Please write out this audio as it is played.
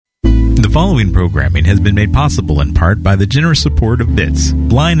The following programming has been made possible in part by the generous support of BITS,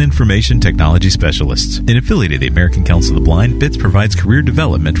 Blind Information Technology Specialists. An affiliate of the American Council of the Blind, BITS provides career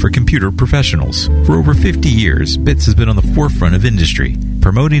development for computer professionals. For over 50 years, BITS has been on the forefront of industry,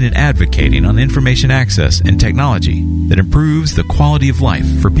 promoting and advocating on information access and technology that improves the quality of life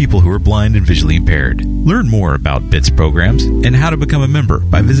for people who are blind and visually impaired. Learn more about BITS programs and how to become a member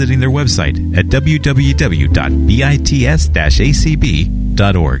by visiting their website at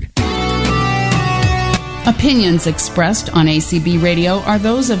www.bits-acb.org. Opinions expressed on ACB Radio are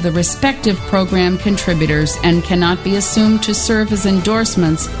those of the respective program contributors and cannot be assumed to serve as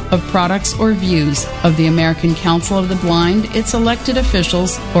endorsements of products or views of the American Council of the Blind, its elected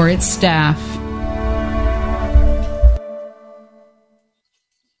officials, or its staff.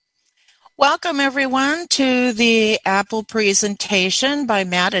 Welcome, everyone, to the Apple presentation by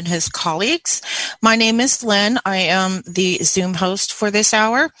Matt and his colleagues. My name is Lynn. I am the Zoom host for this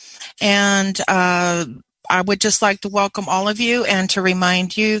hour, and I would just like to welcome all of you and to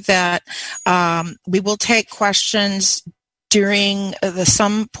remind you that we will take questions during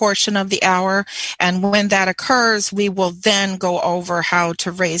some portion of the hour, and when that occurs, we will then go over how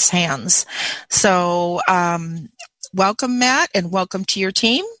to raise hands. So welcome, Matt, and welcome to your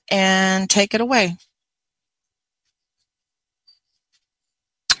team, and take it away.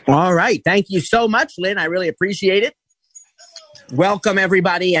 All right. Thank you so much, Lynn. I really appreciate it. Welcome,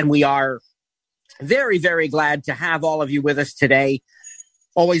 everybody, and we are very, very glad to have all of you with us today.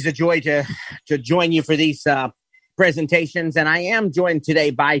 Always a joy to join you for these presentations. And I am joined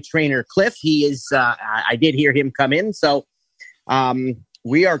today by Trainer Cliff. He is, I did hear him come in. So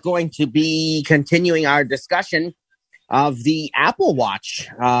we are going to be continuing our discussion of the Apple Watch.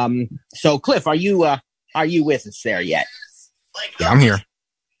 So Cliff, are you with us there yet? Yeah, I'm here.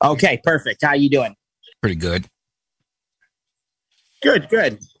 Okay, perfect. How you doing? Pretty good.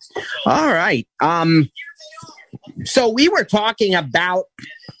 Good. All right. So we were talking about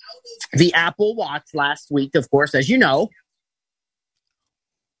the Apple Watch last week, of course, as you know.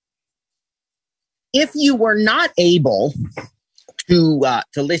 If you were not able to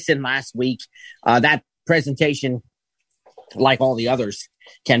listen last week, that presentation, like all the others,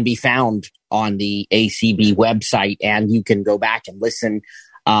 can be found on the ACB website, and you can go back and listen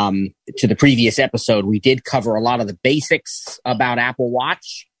to the previous episode. We did cover a lot of the basics about Apple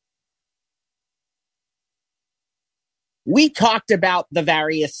Watch. We talked about the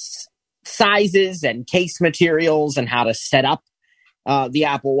various sizes and case materials and how to set up the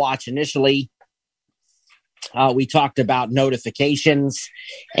Apple Watch initially. We talked about notifications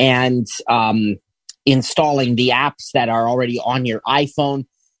and installing the apps that are already on your iPhone.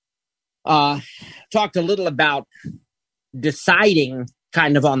 Talked a little about deciding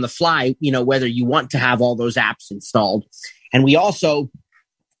kind of on the fly, whether you want to have all those apps installed. And we also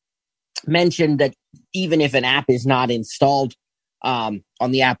mentioned that even if an app is not installed on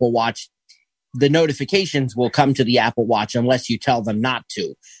the Apple Watch, the notifications will come to the Apple Watch unless you tell them not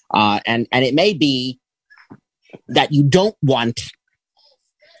to. And it may be that you don't want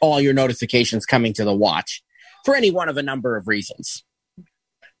all your notifications coming to the watch for any one of a number of reasons.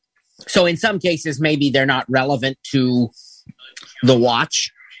 So in some cases, maybe they're not relevant to the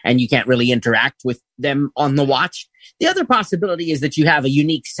watch and you can't really interact with them on the watch. The other possibility is that you have a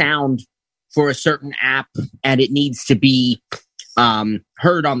unique sound for a certain app and it needs to be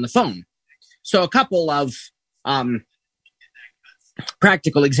heard on the phone. So a couple of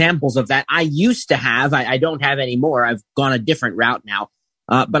practical examples of that. I used to have, I don't have anymore. I've gone a different route now.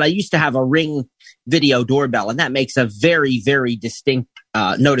 But I used to have a Ring video doorbell, and that makes a very, very distinct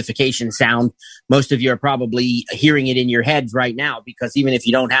notification sound. Most of you are probably hearing it in your heads right now because even if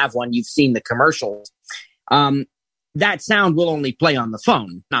you don't have one, you've seen the commercials. That sound will only play on the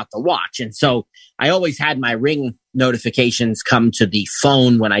phone, not the watch. And so I always had my Ring notifications come to the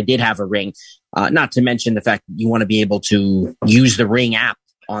phone when I did have a Ring, not to mention the fact that you want to be able to use the Ring app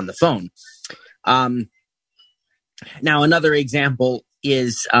on the phone. Now, another example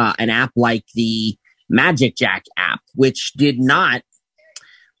is an app like the Magic Jack app, which did not,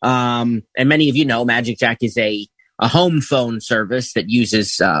 and many of you know, Magic Jack is a home phone service that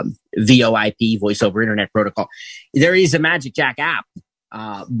uses VoIP, Voice over Internet Protocol. There is a Magic Jack app,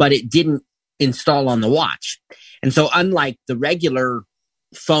 but it didn't install on the watch. And so unlike the regular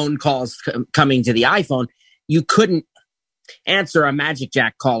phone calls coming to the iPhone, you couldn't answer a Magic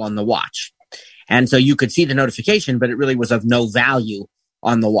Jack call on the watch. And so you could see the notification, but it really was of no value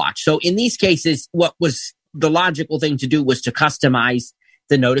on the watch. So in these cases, what was the logical thing to do was to customize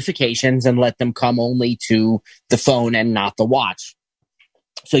the notifications and let them come only to the phone and not the watch.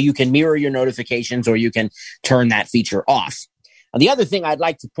 So you can mirror your notifications or you can turn that feature off. The other thing I'd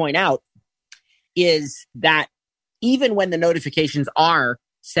like to point out is that even when the notifications are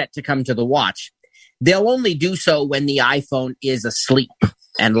set to come to the watch, they'll only do so when the iPhone is asleep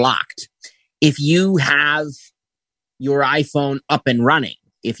and locked. If you have your iPhone up and running,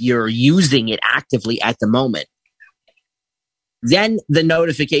 if you're using it actively at the moment, then the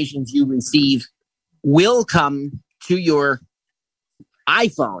notifications you receive will come to your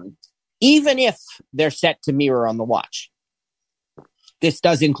iPhone, even if they're set to mirror on the watch. This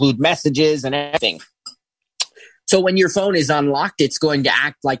does include messages and everything. So when your phone is unlocked, it's going to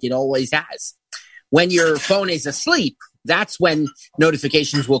act like it always has. When your phone is asleep, that's when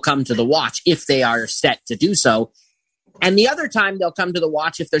notifications will come to the watch if they are set to do so. And the other time they'll come to the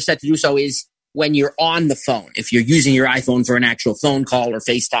watch if they're set to do so is when you're on the phone. If you're using your iPhone for an actual phone call or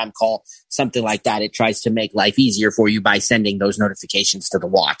FaceTime call, something like that, it tries to make life easier for you by sending those notifications to the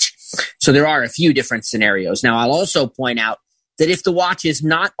watch. So there are a few different scenarios. Now, I'll also point out that if the watch is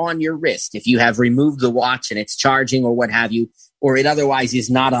not on your wrist, if you have removed the watch and it's charging or what have you, or it otherwise is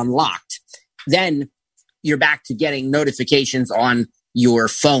not unlocked, then you're back to getting notifications on your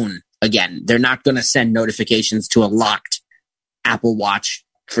phone again. They're not going to send notifications to a locked Apple Watch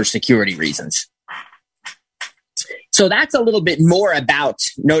for security reasons. So that's a little bit more about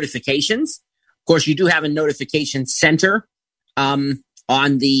notifications. Of course, you do have a notification center on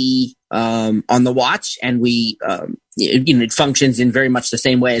the watch, and it functions in very much the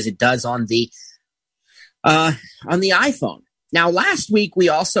same way as it does on the iPhone. Now, last week we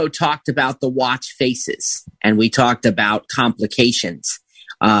also talked about the watch faces, and we talked about complications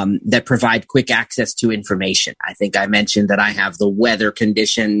that provide quick access to information. I think I mentioned that I have the weather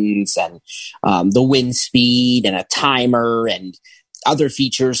conditions and the wind speed and a timer and other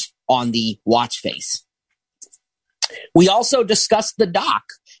features on the watch face. We also discussed the dock,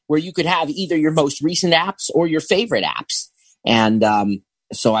 where you could have either your most recent apps or your favorite apps. And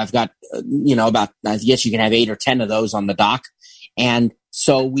so I've got, I guess you can have 8 or 10 of those on the dock. And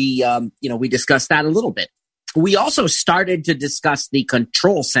so we discussed that a little bit. We also started to discuss the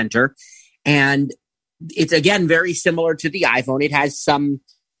control center, and it's, again, very similar to the iPhone. It has some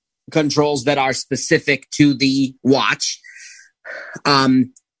controls that are specific to the watch.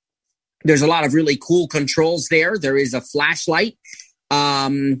 There's a lot of really cool controls there. There is a flashlight.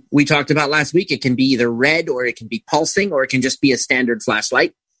 We talked about last week. It can be either red, or it can be pulsing, or it can just be a standard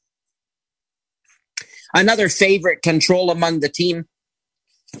flashlight. Another favorite control among the team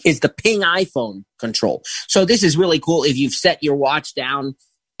is the Ping iPhone control. So this is really cool. If you've set your watch down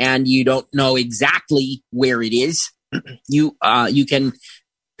and you don't know exactly where it is, you can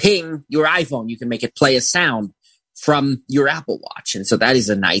ping your iPhone. You can make it play a sound from your Apple Watch. And so that is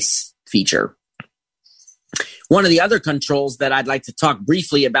a nice feature. One of the other controls that I'd like to talk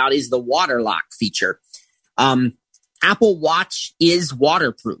briefly about is the water lock feature. Apple Watch is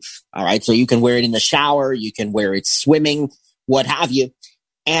waterproof. All right. So you can wear it in the shower. You can wear it swimming, what have you.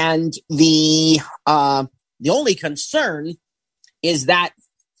 And the only concern is that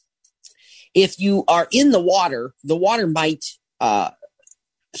if you are in the water might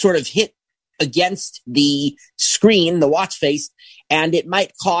sort of hit against the screen, the watch face, and it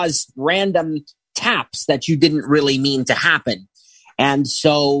might cause random taps that you didn't really mean to happen. And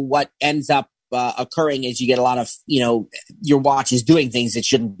so what ends up occurring is you get a lot of, your watch is doing things it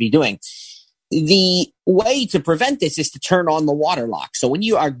shouldn't be doing. The way to prevent this is to turn on the water lock. So when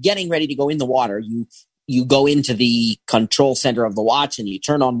you are getting ready to go in the water, you go into the control center of the watch and you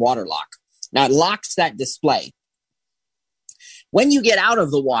turn on water lock. Now it locks that display. When you get out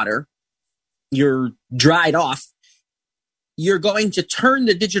of the water, you're dried off, you're going to turn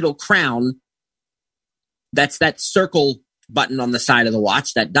the digital crown, that's that circle button on the side of the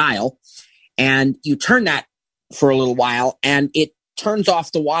watch, that dial, and you turn that for a little while and it turns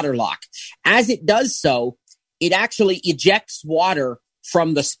off the water lock. As it does so, it actually ejects water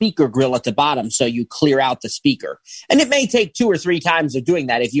from the speaker grill at the bottom, so you clear out the speaker. And it may take 2 or 3 times of doing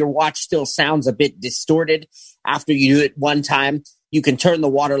that. If your watch still sounds a bit distorted after you do it one time, you can turn the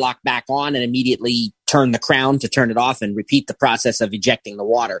water lock back on and immediately turn the crown to turn it off and repeat the process of ejecting the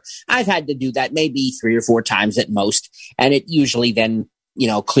water. I've had to do that maybe 3 or 4 times at most, and it usually then,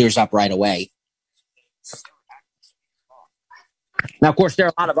 clears up right away. Now, of course, there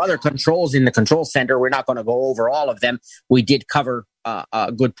are a lot of other controls in the control center. We're not going to go over all of them. We did cover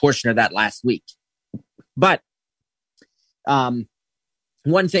a good portion of that last week. But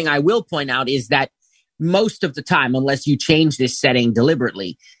one thing I will point out is that most of the time, unless you change this setting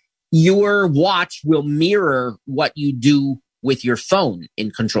deliberately, your watch will mirror what you do with your phone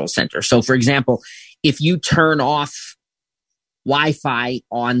in Control Center. So, for example, if you turn off Wi-Fi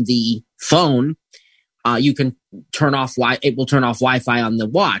on the phone, you can turn off it will turn off Wi-Fi on the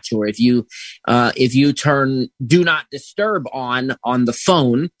watch, or if you turn do not disturb on the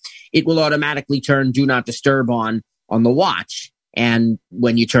phone, it will automatically turn do not disturb on the watch. And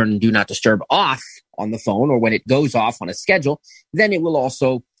when you turn do not disturb off on the phone, or when it goes off on a schedule, then it will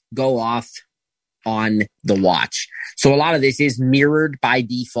also go off on the watch. So a lot of this is mirrored by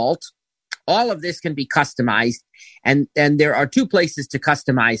default. All of this can be customized, and there are two places to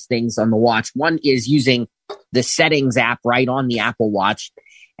customize things on the watch. One is using the settings app right on the Apple Watch,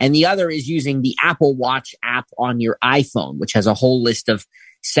 and the other is using the Apple Watch app on your iPhone, which has a whole list of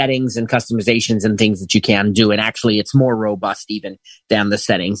settings and customizations and things that you can do. And actually, it's more robust even than the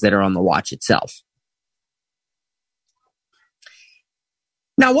settings that are on the watch itself.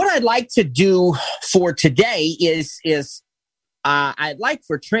 Now, what I'd like to do for today is I'd like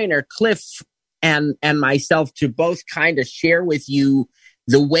for trainer Cliff and myself to both kind of share with you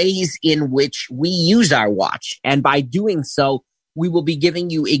the ways in which we use our watch. And by doing so, we will be giving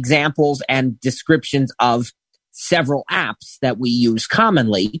you examples and descriptions of several apps that we use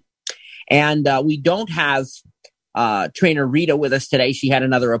commonly. And we don't have trainer Rita with us today. She had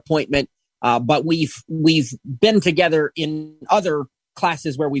another appointment, but we've been together in other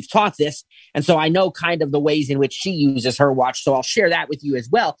classes where we've taught this. And so I know kind of the ways in which she uses her watch. So I'll share that with you as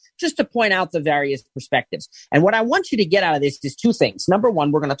well, just to point out the various perspectives. And what I want you to get out of this is two things. Number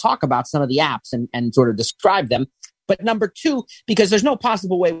one, we're going to talk about some of the apps and sort of describe them. But number two, because there's no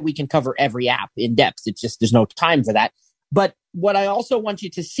possible way we can cover every app in depth. It's just, there's no time for that. But what I also want you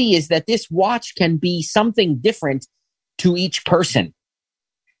to see is that this watch can be something different to each person.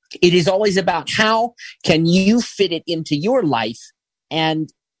 It is always about how can you fit it into your life. And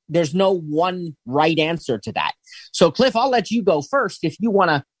there's no one right answer to that. So, Cliff, I'll let you go first if you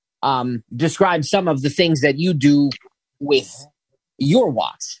want to describe some of the things that you do with your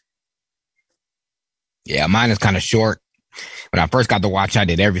watch. Yeah, mine is kind of short. When I first got the watch, I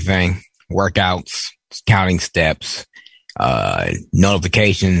did everything: workouts, counting steps,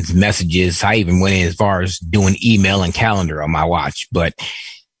 notifications, messages. I even went in as far as doing email and calendar on my watch. But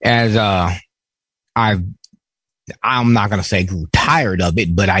as I'm not going to say grew tired of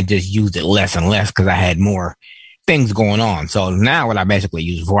it, but I just used it less and less because I had more things going on. So now what I basically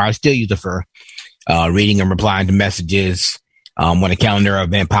use it for, I still use it for reading and replying to messages. When a calendar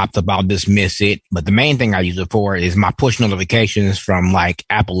event pops up, I'll dismiss it. But the main thing I use it for is my push notifications from like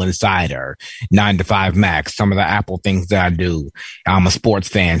Apple Insider, 9 to 5 Max, some of the Apple things that I do. I'm a sports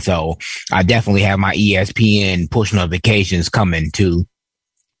fan, so I definitely have my ESPN push notifications coming to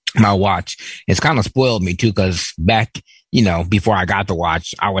my watch. It's kind of spoiled me too, because back, before I got the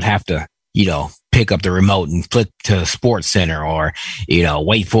watch, I would have to, pick up the remote and flick to Sports Center, or,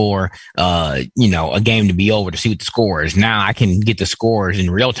 wait for, a game to be over to see what the score is. Now I can get the scores in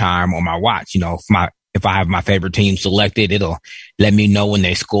real time on my watch. If I have my favorite team selected, it'll let me know when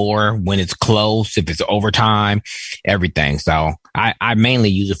they score, when it's close, if it's overtime, everything. So I mainly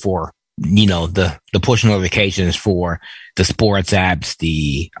use it for, the push notifications for the sports apps,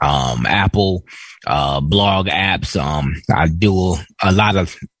 the Apple blog apps. I do a lot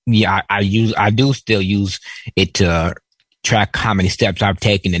of, I do still use it to track how many steps I've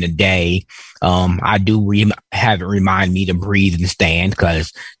taken in a day. I do have it remind me to breathe and stand,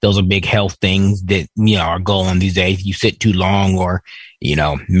 because those are big health things that, are going on these days. You sit too long, or,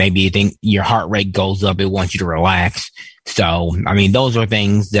 maybe you think your heart rate goes up. It wants you to relax. So, those are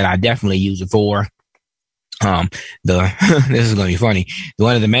things that I definitely use it for. This is going to be funny.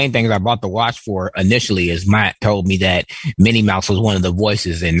 One of the main things I bought the watch for initially is Matt told me that Minnie Mouse was one of the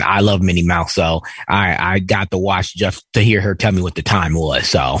voices, and I love Minnie Mouse. So I got the watch just to hear her tell me what the time was.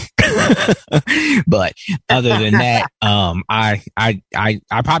 So, but other than that, I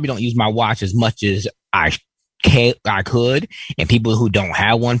probably don't use my watch as much as I could. And people who don't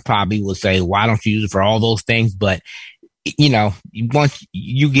have one probably will say, why don't you use it for all those things? But once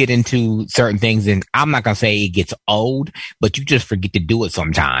you get into certain things, and I'm not going to say it gets old, but you just forget to do it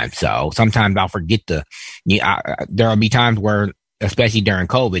sometimes. So sometimes I'll forget to, there'll be times where, especially during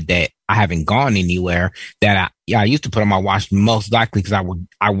COVID, that I haven't gone anywhere, that I used to put on my watch, most likely because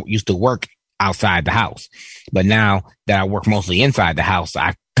I used to work outside the house. But now that I work mostly inside the house,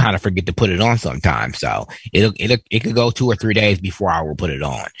 I kind of forget to put it on sometimes. So it could go 2 or 3 days before I will put it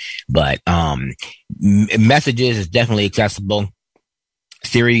on. But messages is definitely accessible.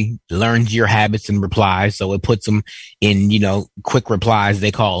 Siri learns your habits and replies, so it puts them in, quick replies,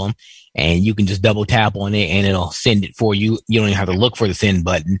 they call them, and you can just double tap on it and it'll send it for you. You don't even have to look for the send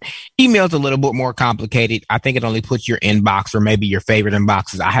button. Email's a little bit more complicated. I think it only puts your inbox or maybe your favorite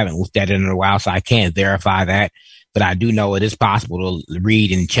inboxes. I haven't looked at it in a while, so I can't verify that. but I do know it is possible to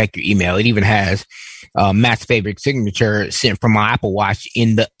read and check your email. It even has Matt's favorite signature sent from my Apple Watch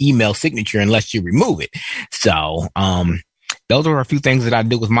in the email signature unless you remove it. So, those are a few things that I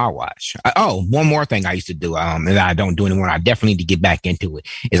do with my watch. One more thing I used to do, that I don't do anymore. I definitely need to get back into it.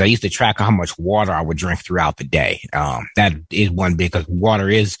 Is I used to track how much water I would drink throughout the day. That is one big, because water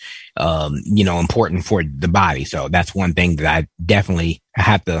is, important for the body. So that's one thing that I definitely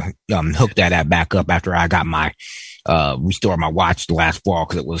have to hook that app back up after I got my restore my watch last fall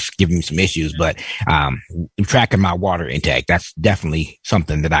because it was giving me some issues. But tracking my water intake, that's definitely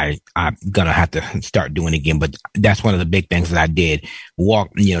something that I'm gonna have to start doing again. But that's one of the big things that I did.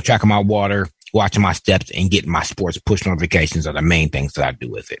 Tracking my water, watching my steps, and getting my sports push notifications are the main things that I do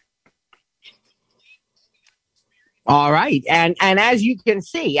with it. All right. And as you can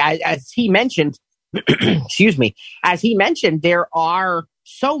see, as he mentioned, excuse me, as he mentioned, there are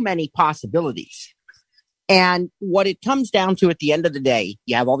so many possibilities. And what it comes down to at the end of the day,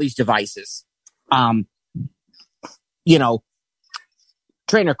 you have all these devices. Trainer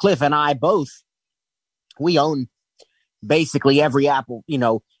Cliff and I both, we own basically every Apple,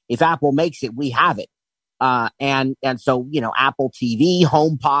 if Apple makes it, we have it. And so, Apple TV,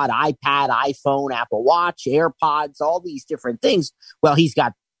 HomePod, iPad, iPhone, Apple Watch, AirPods, all these different things. Well, he's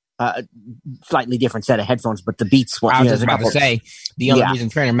got a slightly different set of headphones, but the Beats one. I was just about to say, the only reason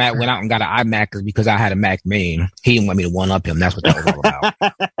Trainer Matt went out and got an iMac is because I had a Mac Mini. He didn't want me to one-up him. That's what that was all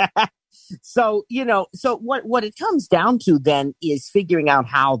about. So what it comes down to then is figuring out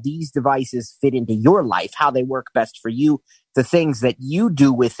how these devices fit into your life, how they work best for you, the things that you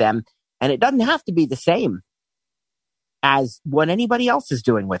do with them. And it doesn't have to be the same as what anybody else is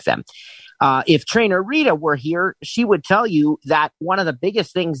doing with them. If Trainer Rita were here, she would tell you that one of the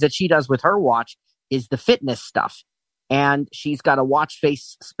biggest things that she does with her watch is the fitness stuff. And she's got a watch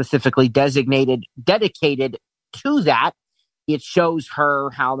face specifically dedicated to that. It shows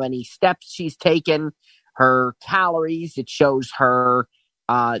her how many steps she's taken, her calories. It shows her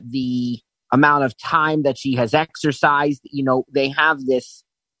the amount of time that she has exercised. They have this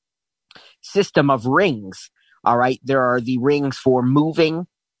system of rings. All right. There are the rings for moving.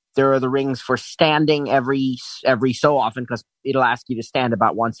 There are the rings for standing every so often, because it'll ask you to stand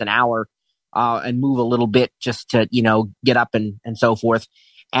about once an hour and move a little bit just to, get up and so forth.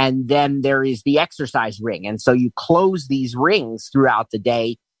 And then there is the exercise ring. And so you close these rings throughout the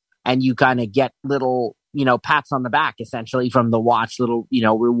day and you kind of get little, pats on the back essentially from the watch, little,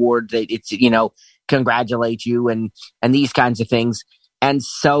 reward that it's, congratulate you and these kinds of things. And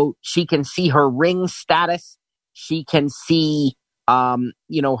so she can see her ring status. She can see,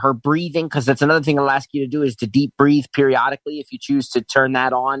 her breathing, because that's another thing it'll ask you to do is to deep breathe periodically if you choose to turn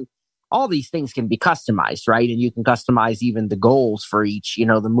that on. All these things can be customized, right? And you can customize even the goals for each,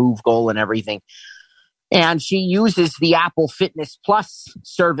 the move goal and everything. And she uses the Apple Fitness Plus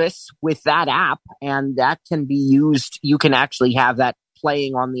service with that app, and that can be used. You can actually have that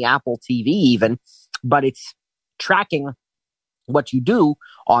playing on the Apple TV even, but it's tracking what you do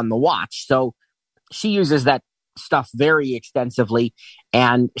on the watch. So she uses that stuff very extensively,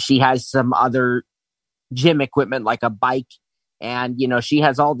 and she has some other gym equipment like a bike, and she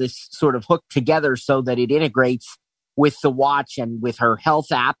has all this sort of hooked together so that it integrates with the watch and with her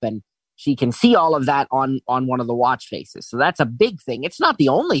health app, and she can see all of that on one of the watch faces. So that's a big thing. It's not the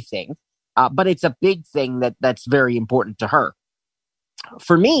only thing, but it's a big thing that's very important to her.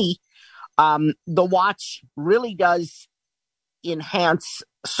 For me, the watch really does enhance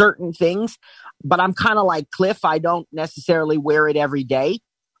certain things, but I'm kind of like Cliff. I don't necessarily wear it every day.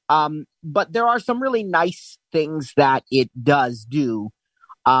 But there are some really nice things that it does do.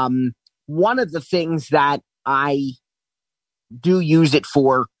 One of the things that I do use it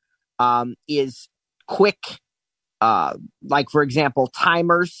for is quick, like, for example,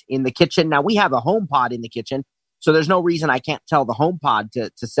 timers in the kitchen. Now, we have a HomePod in the kitchen, so there's no reason I can't tell the HomePod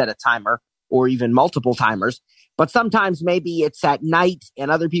to set a timer or even multiple timers. But sometimes maybe it's at night and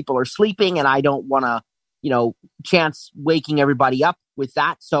other people are sleeping and I don't want to, chance waking everybody up with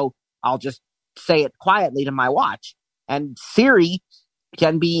that. So I'll just say it quietly to my watch. And Siri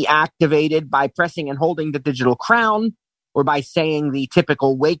can be activated by pressing and holding the digital crown, or by saying the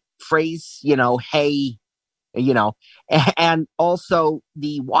typical wake phrase, hey, and also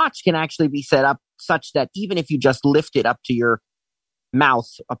the watch can actually be set up such that even if you just lift it up to your mouth,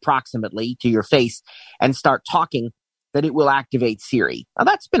 approximately to your face, and start talking, that it will activate Siri. Now,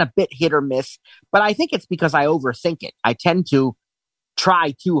 that's been a bit hit or miss, but I think it's because I overthink it. I tend to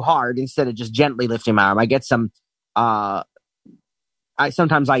try too hard instead of just gently lifting my arm. I get some,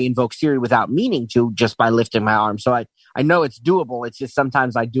 sometimes I invoke Siri without meaning to, just by lifting my arm. So I know it's doable. It's just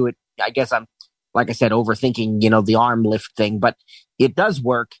sometimes I do it. I guess I'm like I said, overthinking, the arm lift thing, but it does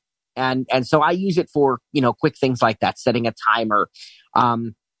work. And so I use it for, quick things like that, setting a timer.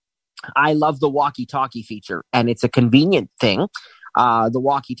 I love the walkie-talkie feature, and it's a convenient thing. The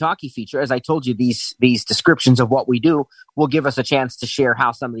walkie-talkie feature, as I told you, these descriptions of what we do will give us a chance to share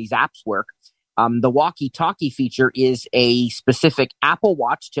how some of these apps work. The walkie-talkie feature is a specific Apple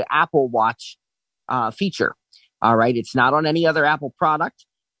Watch to Apple Watch feature. All right. It's not on any other Apple product.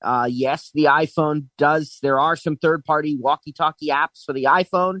 Yes, the iPhone does. There are some third-party walkie-talkie apps for the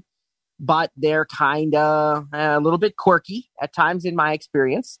iPhone, but they're kind of a little bit quirky at times in my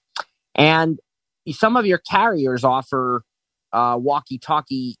experience. And some of your carriers offer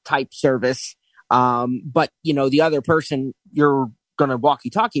walkie-talkie type service. But, the other person you're going to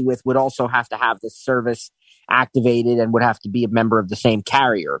walkie-talkie with would also have to have this service activated and would have to be a member of the same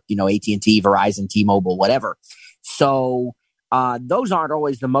carrier, AT&T, Verizon, T-Mobile, whatever. So those aren't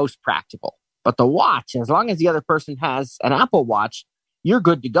always the most practical. But the watch, as long as the other person has an Apple Watch, you're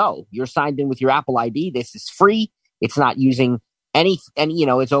good to go. You're signed in with your Apple ID. This is free. It's not using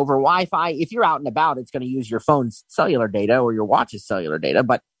it's over Wi-Fi. If you're out and about, it's going to use your phone's cellular data or your watch's cellular data,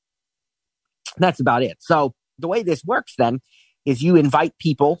 but that's about it. So the way this works then is you invite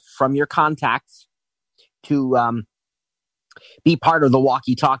people from your contacts to be part of the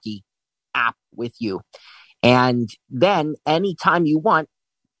walkie-talkie app with you. And then anytime you want,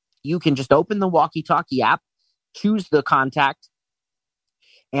 you can just open the walkie-talkie app, choose the contact,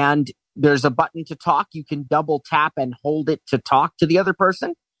 and there's a button to talk. You can double tap and hold it to talk to the other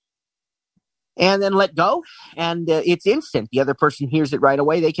person and then let go. And it's instant. The other person hears it right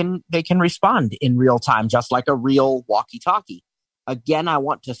away. They can respond in real time, just like a real walkie-talkie. Again, I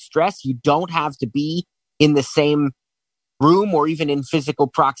want to stress, you don't have to be in the same room or even in physical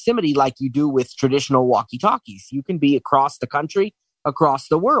proximity like you do with traditional walkie-talkies. You can be across the country, across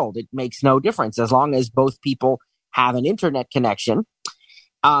the world. It makes no difference as long as both people have an internet connection.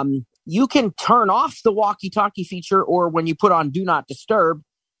 You can turn off the walkie-talkie feature, or when you put on Do Not Disturb,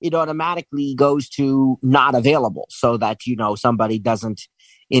 it automatically goes to not available so that, somebody doesn't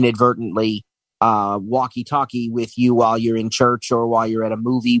inadvertently walkie-talkie with you while you're in church or while you're at a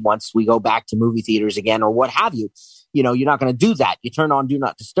movie once we go back to movie theaters again or what have you. You're not going to do that. You turn on Do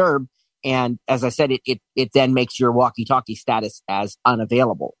Not Disturb, and as I said, it then makes your walkie-talkie status as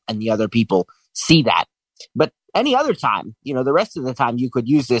unavailable, and the other people see that. But any other time, the rest of the time, you could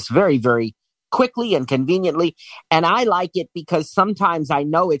use this very, very quickly and conveniently. And I like it because sometimes I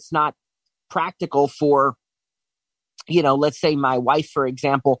know it's not practical for, let's say my wife, for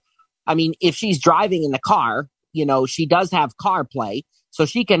example. I mean, if she's driving in the car, she does have CarPlay, so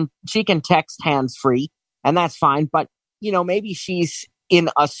she can text hands-free, and that's fine. But, maybe she's in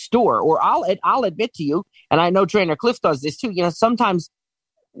a store, or I'll admit to you, and I know Trainer Cliff does this too, sometimes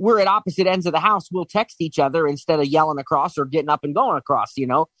we're at opposite ends of the house. We'll text each other instead of yelling across or getting up and going across,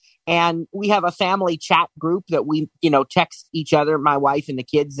 and we have a family chat group that we, text each other, my wife and the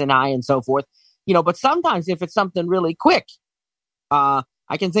kids and I and so forth, but sometimes if it's something really quick,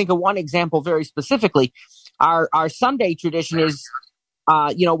 I can think of one example very specifically. Our Sunday tradition is,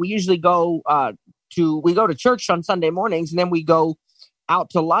 we usually go to church on Sunday mornings, and then we go out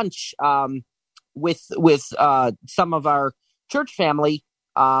to lunch with some of our church family.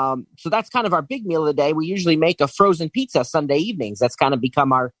 So that's kind of our big meal of the day. We usually make a frozen pizza Sunday evenings. That's kind of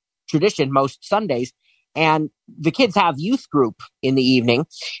become our tradition most Sundays. And the kids have youth group in the evening.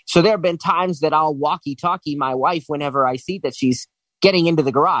 So there have been times that I'll walkie-talkie my wife whenever I see that she's getting into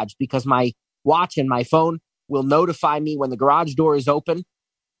the garage, because my watch and my phone will notify me when the garage door is open.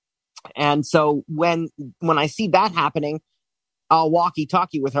 And so when I see that happening, I'll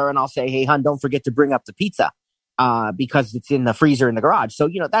walkie-talkie with her and I'll say, "Hey, hon, don't forget to bring up the pizza." Because it's in the freezer in the garage. So,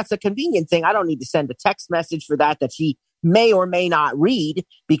 that's a convenient thing. I don't need to send a text message for that she may or may not read,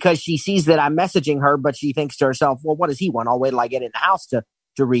 because she sees that I'm messaging her, but she thinks to herself, well, what does he want? I'll wait till I get in the house to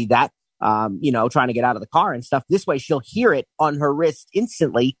read that, trying to get out of the car and stuff. This way she'll hear it on her wrist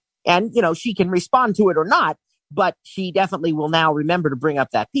instantly. And, she can respond to it or not, but she definitely will now remember to bring up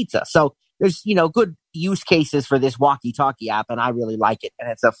that pizza. So there's, good use cases for this walkie-talkie app, and I really like it.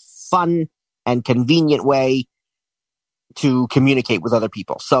 And it's a fun and convenient way to communicate with other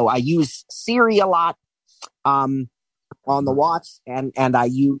people. So I use Siri a lot on the watch, and I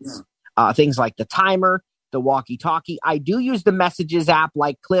use things like the timer, the walkie-talkie. I do use the messages app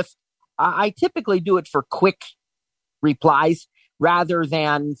like Cliff. I typically do it for quick replies rather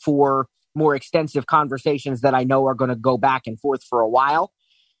than for more extensive conversations that I know are going to go back and forth for a while.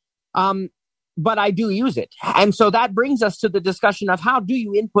 But I do use it. And so that brings us to the discussion of how do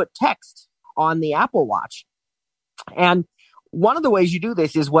you input text on the Apple Watch? And one of the ways you do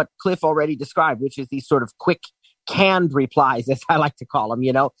this is what Cliff already described, which is these sort of quick canned replies, as I like to call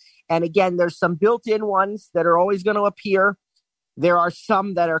them, And again, there's some built-in ones that are always going to appear. There are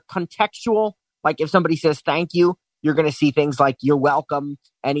some that are contextual. Like if somebody says thank you, you're going to see things like you're welcome,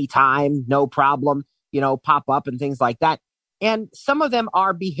 anytime, no problem, pop up and things like that. And some of them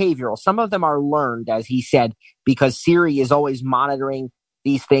are behavioral. Some of them are learned, as he said, because Siri is always monitoring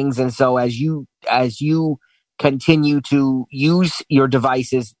these things. And so as you continue to use your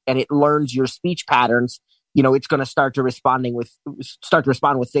devices and it learns your speech patterns, it's going to start to respond with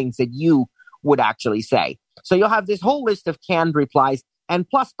things that you would actually say. So you'll have this whole list of canned replies. And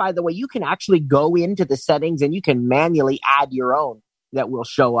plus, by the way, you can actually go into the settings and you can manually add your own that will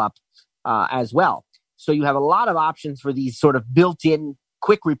show up as well. So you have a lot of options for these sort of built-in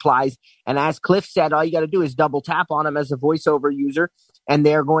quick replies. And as Cliff said, all you got to do is double tap on them as a voiceover user, and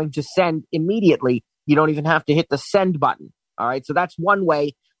they're going to send immediately. You don't even have to hit the send button. All right. So that's one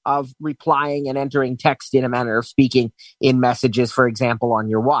way of replying and entering text in a manner of speaking in messages, for example, on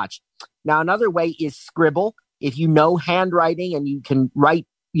your watch. Now, another way is Scribble. If you know handwriting and you can write,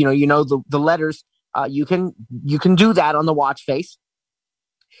 the letters, you can do that on the watch face.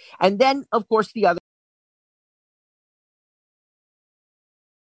 And then, of course, the other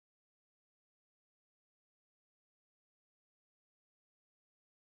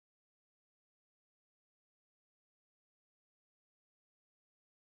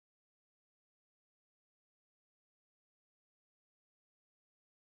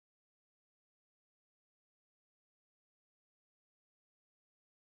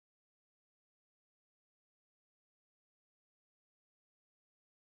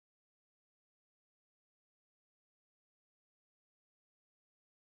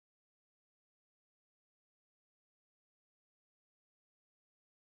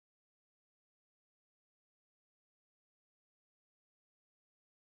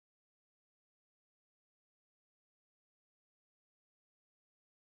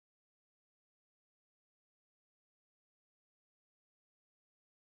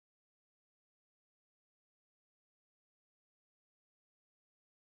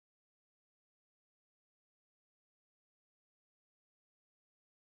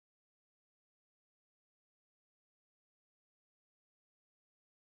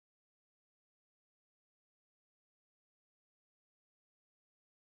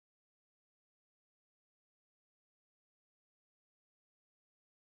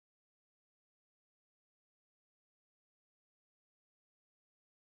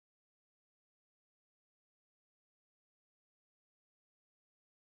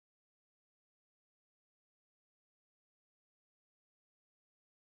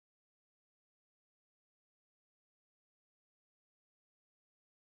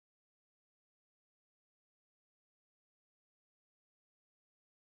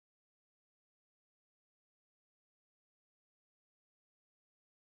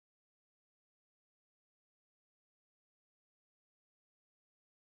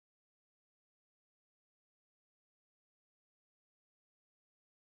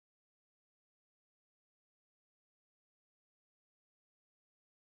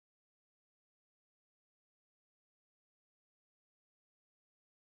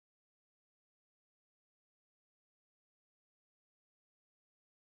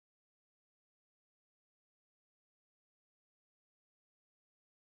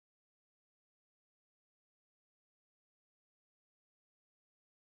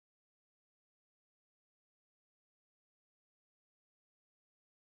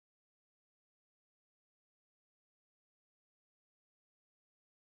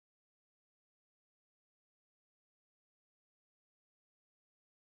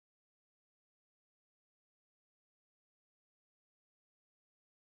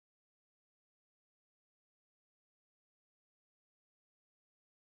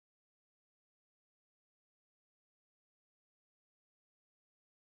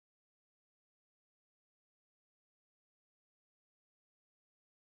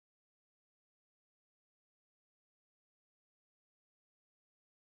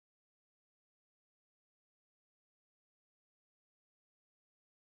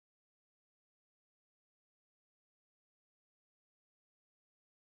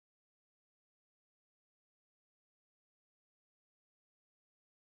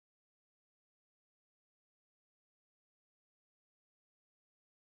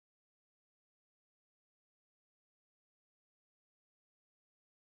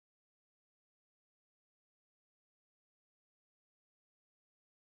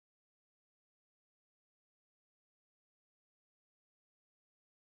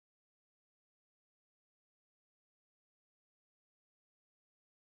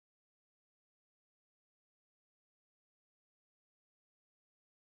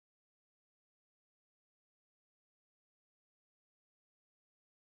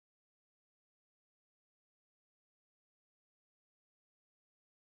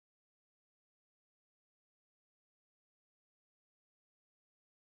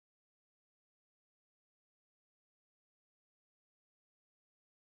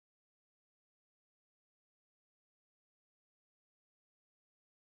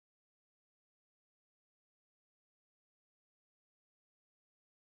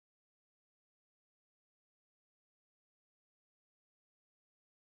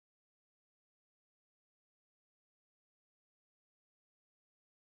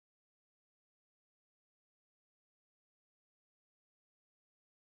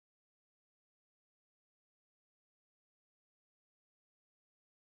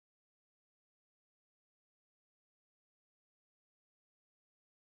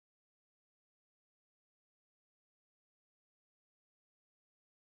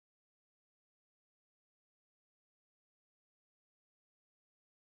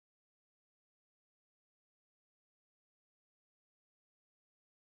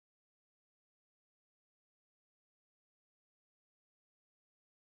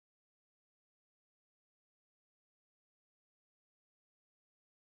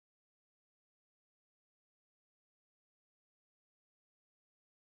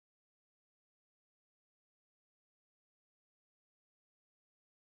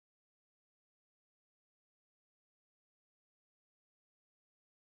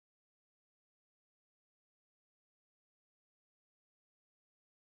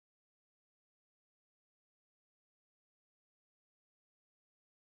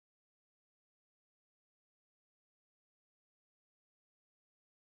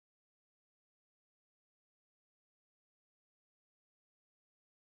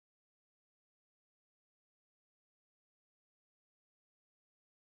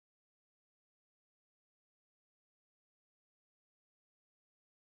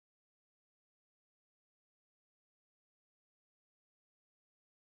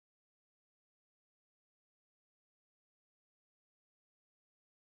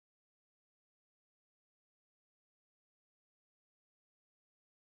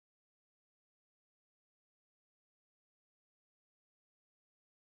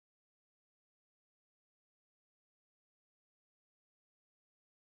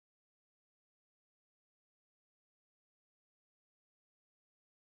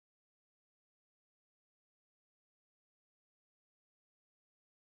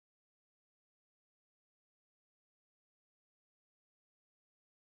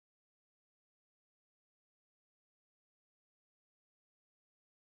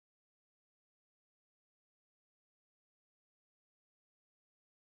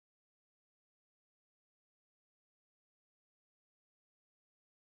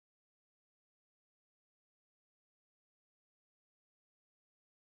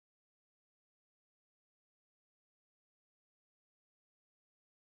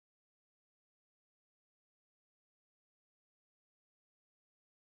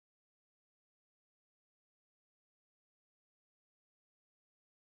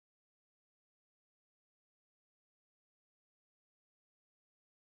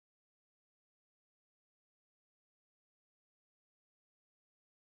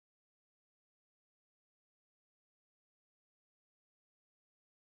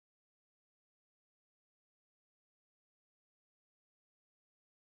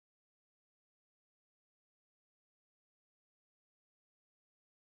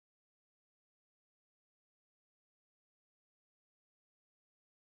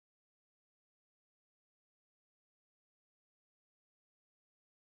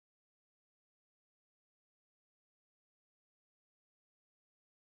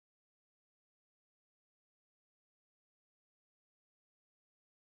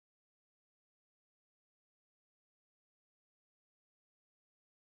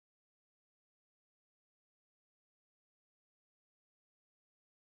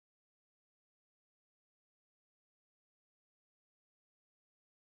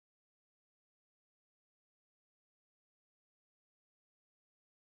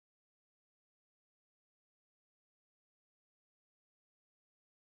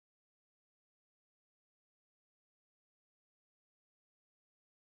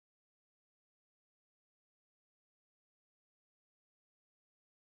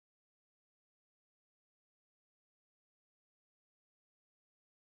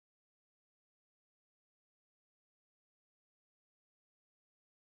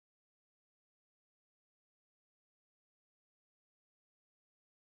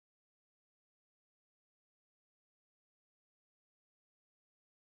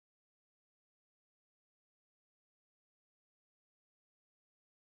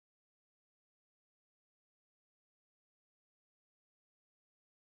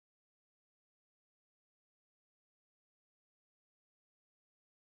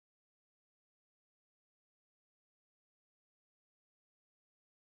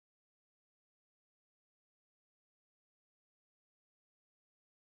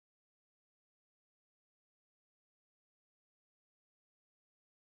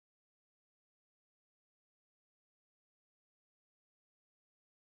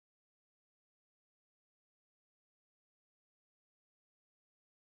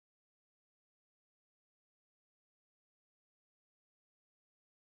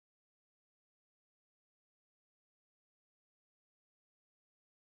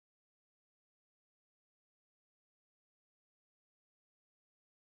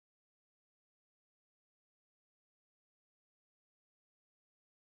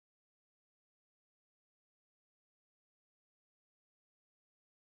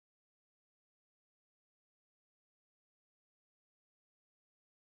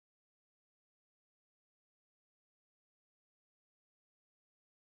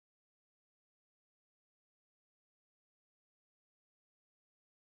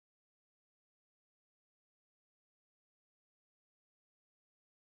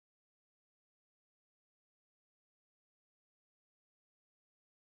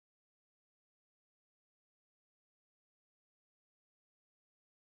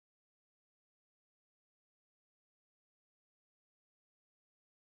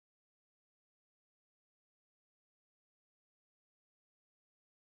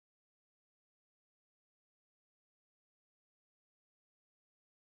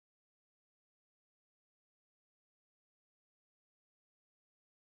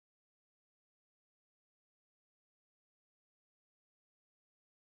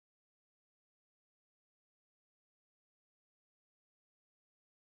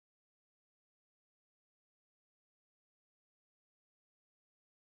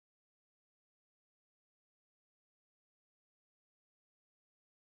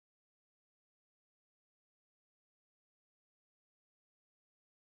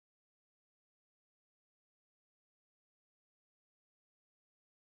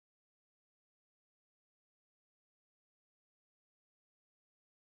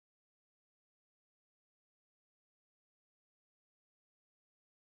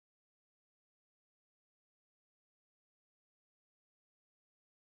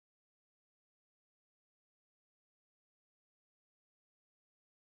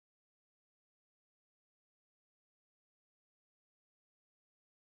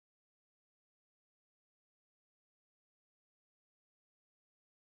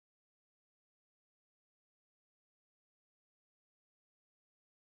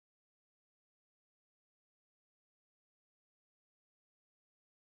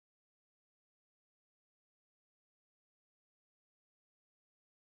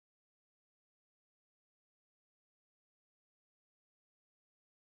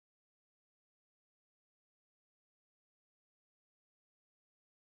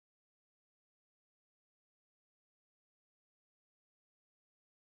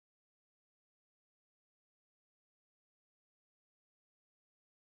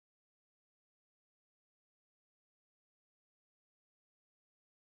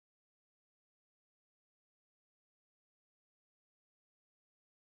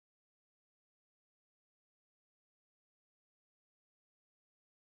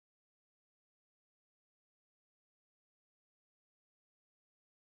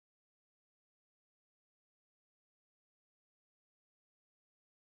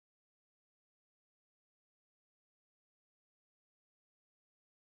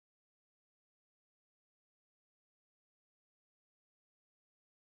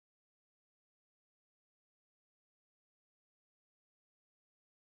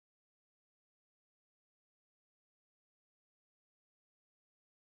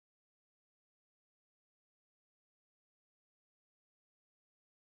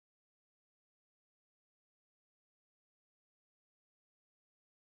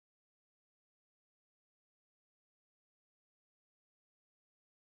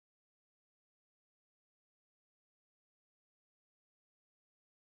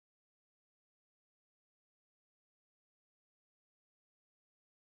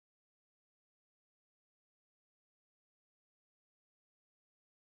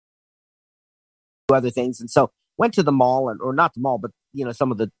other things. And so went to the mall, or not the mall, but,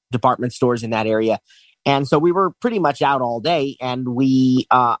 some of the department stores in that area. And so we were pretty much out all day, and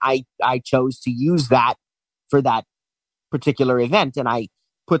I chose to use that for that particular event. And I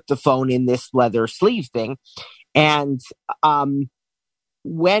put the phone in this leather sleeve thing. And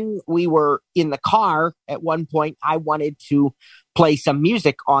when we were in the car, at one point, I wanted to play some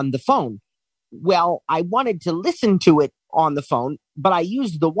music on the phone. Well, I wanted to listen to it on the phone, but I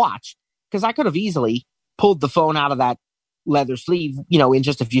used the watch because I could have easily pulled the phone out of that leather sleeve, in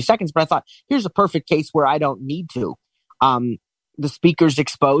just a few seconds. But I thought, here's a perfect case where I don't need to. The speaker's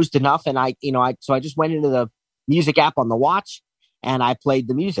exposed enough, and so I just went into the music app on the watch and I played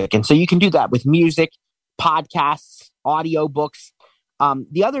the music. And so you can do that with music, podcasts, audiobooks.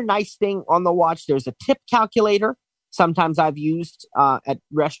 The other nice thing on the watch, there's a tip calculator. Sometimes I've used at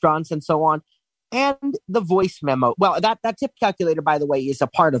restaurants and so on. And the voice memo. Well, that tip calculator, by the way, is a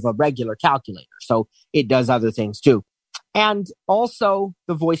part of a regular calculator. So it does other things too. And also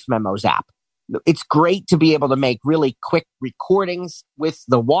the voice memos app. It's great to be able to make really quick recordings with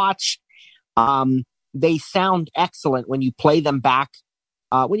the watch. They sound excellent when you play them back.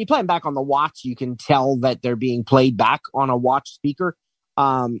 When you play them back on the watch, you can tell that they're being played back on a watch speaker.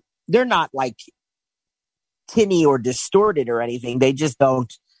 They're not like tinny or distorted or anything. They just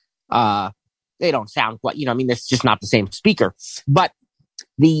don't, they don't sound quite, it's just not the same speaker. But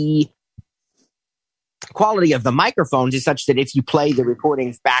the quality of the microphones is such that if you play the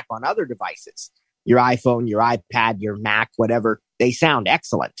recordings back on other devices, your iPhone, your iPad, your Mac, whatever, they sound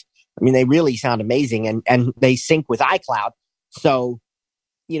excellent. They really sound amazing, and they sync with iCloud. So,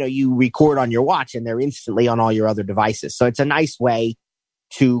 you record on your watch and they're instantly on all your other devices. So it's a nice way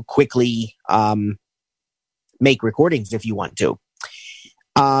to quickly make recordings if you want to.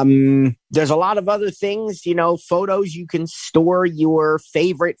 There's a lot of other things, photos. You can store your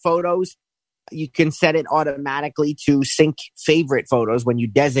favorite photos. You can set it automatically to sync favorite photos when you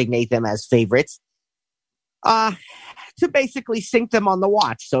designate them as favorites, to basically sync them on the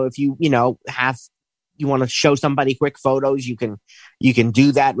watch. So if you want to show somebody quick photos, you can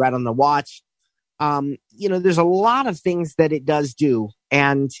do that right on the watch. There's a lot of things that it does do,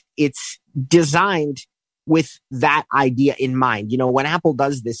 and it's designed with that idea in mind. When Apple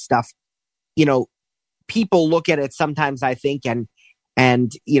does this stuff, people look at it sometimes, I think,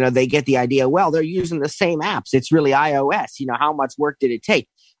 and they get the idea, well, they're using the same apps. It's really iOS. How much work did it take?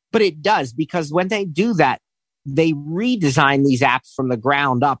 But it does, because when they do that, they redesign these apps from the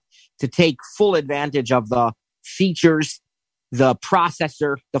ground up to take full advantage of the features, the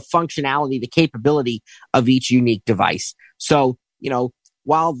processor, the functionality, the capability of each unique device. So,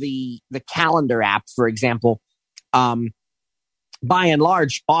 while the calendar app, for example, by and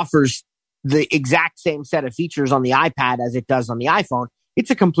large offers the exact same set of features on the iPad as it does on the iPhone,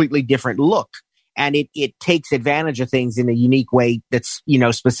 it's a completely different look. And it takes advantage of things in a unique way that's,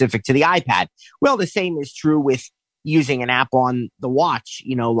 specific to the iPad. Well, the same is true with using an app on the watch,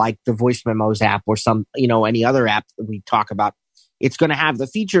 like the voice memos app or some, any other app that we talk about. It's going to have the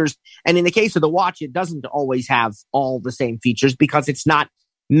features. And in the case of the watch, it doesn't always have all the same features because it's not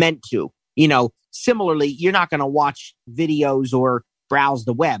meant to. Similarly, you're not going to watch videos or browse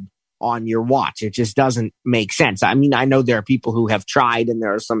the web on your watch. It just doesn't make sense. I know there are people who have tried, and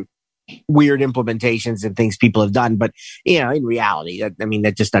there are some weird implementations and things people have done, but in reality,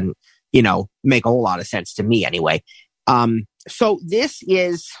 that just doesn't, make a whole lot of sense to me anyway. So this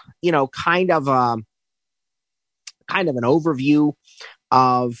is, kind of an overview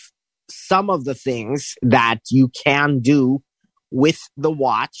of some of the things that you can do with the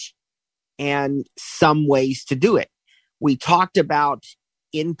watch and some ways to do it. We talked about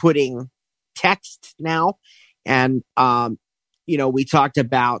inputting text now, and we talked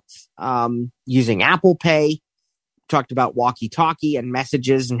about using Apple Pay, talked about walkie-talkie and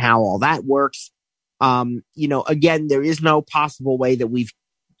messages and how all that works. Again, there is no possible way that we're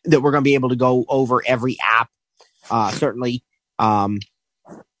going to be able to go over every app. Certainly,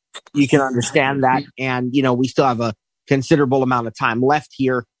 you can understand that. And, we still have a considerable amount of time left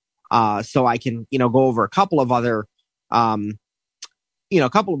here. So I can, go over a couple of other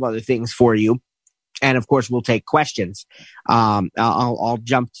things for you. And of course, we'll take questions. I'll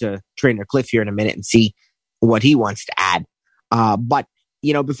jump to Trainer Cliff here in a minute and see what he wants to add. But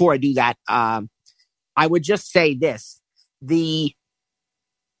before I do that, I would just say this: the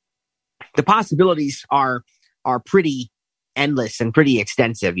possibilities are pretty endless and pretty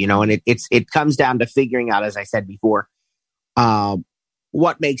extensive, and it comes down to figuring out, as I said before,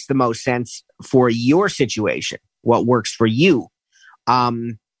 what makes the most sense for your situation, what works for you. I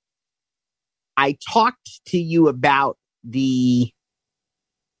talked to you about the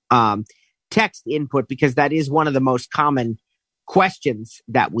text input, because that is one of the most common questions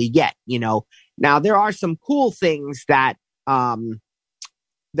that we get. Now there are some cool things that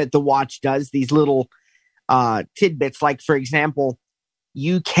that the watch does, these little tidbits, like, for example,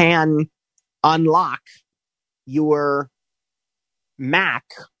 you can unlock your Mac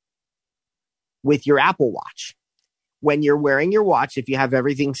with your Apple Watch. When you're wearing your watch, if you have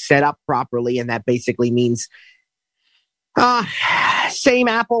everything set up properly, and that basically means same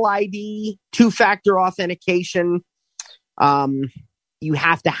Apple ID, two-factor authentication, you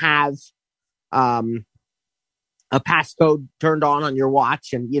have to have a passcode turned on your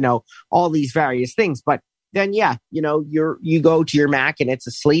watch, and all these various things. But then, you go to your Mac and it's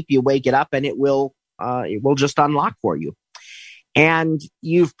asleep. You wake it up and it will just unlock for you. And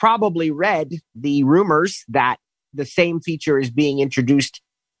you've probably read the rumors that the same feature is being introduced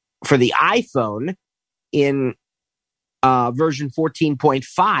for the iPhone in version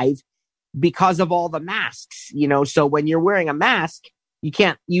 14.5 because of all the masks. So when you're wearing a mask, you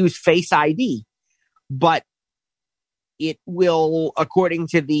can't use Face ID, but it will, according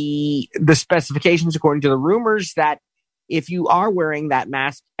to the specifications, according to the rumors, that if you are wearing that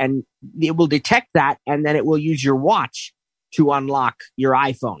mask, and it will detect that, and then it will use your watch to unlock your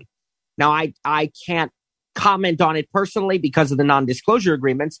iPhone. Now, I can't comment on it personally because of the non-disclosure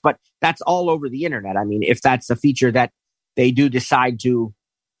agreements, but that's all over the internet. I mean, if that's a feature that they do decide to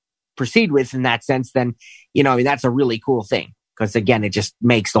proceed with in that sense, then, that's a really cool thing, because again, it just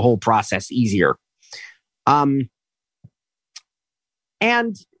makes the whole process easier.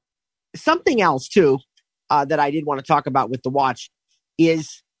 And something else too, that I did want to talk about with the watch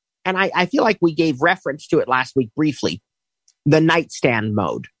is, and I feel like we gave reference to it last week briefly, the nightstand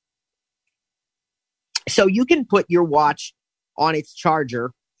mode. So you can put your watch on its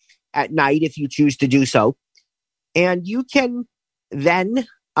charger at night if you choose to do so. And you can then,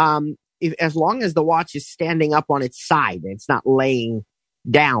 as long as the watch is standing up on its side, it's not laying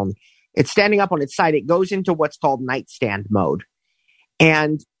down, it's standing up on its side, it goes into what's called nightstand mode.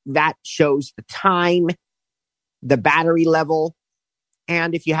 And that shows the time, the battery level,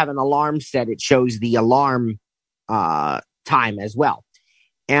 and if you have an alarm set, it shows the alarm time as well.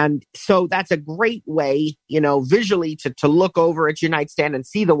 And so that's a great way, visually to look over at your nightstand and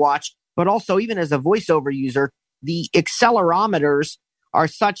see the watch, but also even as a voiceover user, the accelerometers are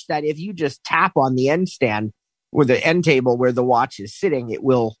such that if you just tap on the end stand or the end table where the watch is sitting, it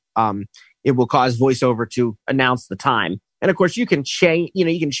will cause voiceover to announce the time. And of course, you can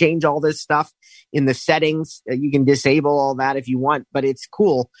change all this stuff in the settings. You can disable all that if you want, but it's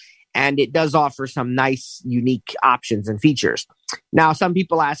cool. And it does offer some nice, unique options and features. Now, some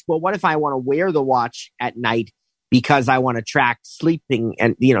people ask, well, what if I want to wear the watch at night because I want to track sleeping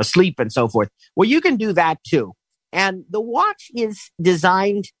and, sleep and so forth? Well, you can do that too. And the watch is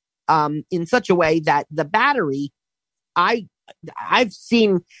designed in such a way that the battery, I've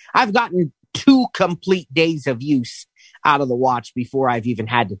gotten 2 complete days of use out of the watch before I've even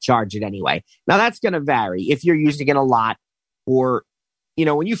had to charge it anyway. Now, that's going to vary if you're using it a lot, or,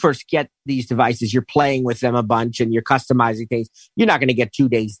 when you first get these devices, you're playing with them a bunch and you're customizing things. You're not going to get 2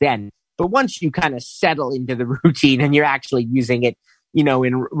 days then. But once you kind of settle into the routine and you're actually using it,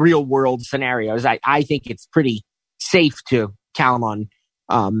 in real world scenarios, I think it's pretty safe to count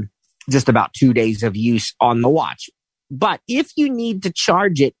on just about 2 days of use on the watch. But if you need to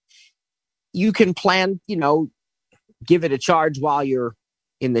charge it, you can plan, give it a charge while you're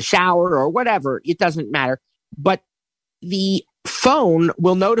in the shower or whatever. It doesn't matter. But the phone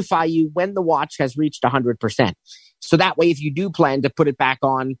will notify you when the watch has reached 100%. So that way, if you do plan to put it back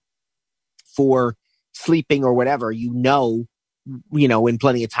on for sleeping or whatever, in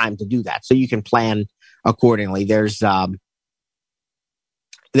plenty of time to do that. So you can plan accordingly. There's a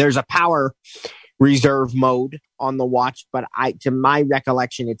power reserve mode on the watch, but to my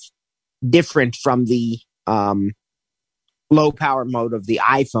recollection, it's different from the low power mode of the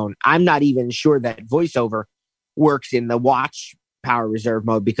iPhone. I'm not even sure that VoiceOver works in the watch power reserve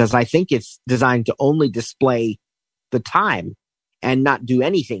mode, because I think it's designed to only display the time and not do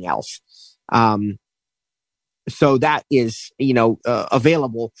anything else. So that is,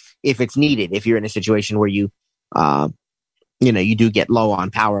 available if it's needed, if you're in a situation where you do get low on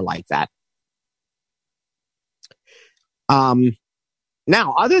power like that.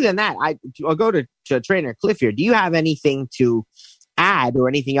 Now, other than that, I'll go to Trainer Cliff here. Do you have anything to add or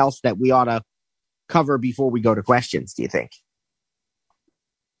anything else that we ought to cover before we go to questions, do you think?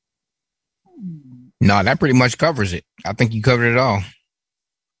 No, that pretty much covers it. I think you covered it all.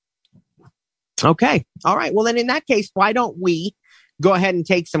 Okay. All right. Well, then in that case, why don't we go ahead and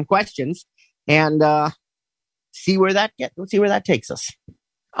take some questions and see where that takes us.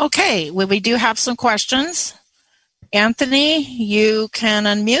 Okay, well, we do have some questions. Anthony, you can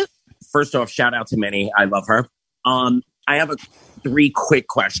unmute. First off, shout out to Minnie. I love her. I have 3 quick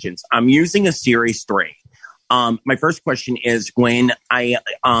questions. I'm using a Series 3. My first question is when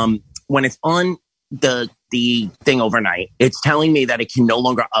it's on the thing overnight, it's telling me that it can no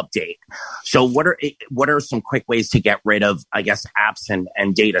longer update. So what are some quick ways to get rid of, I guess, apps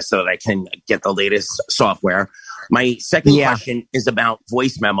and data so that I can get the latest software? My second question is about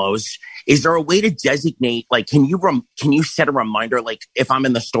voice memos. Is there a way to designate, like, can you set a reminder, like if I'm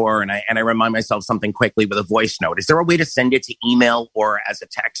in the store and I remind myself something quickly with a voice note, is there a way to send it to email or as a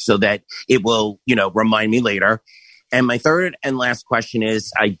text so that it will, remind me later? And my third and last question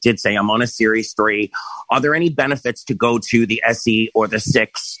is, I did say I'm on a Series 3. Are there any benefits to go to the SE or the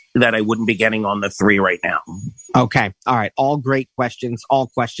 6 that I wouldn't be getting on the 3 right now? Okay. All right. All great questions. All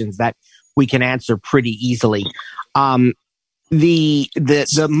questions that we can answer pretty easily. The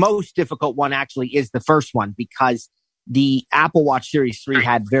most difficult one actually is the first one, because the Apple Watch Series 3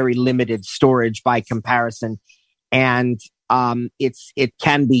 had very limited storage by comparison. And it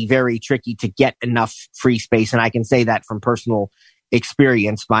can be very tricky to get enough free space. And I can say that from personal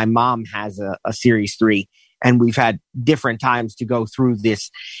experience. My mom has a Series 3, and we've had different times to go through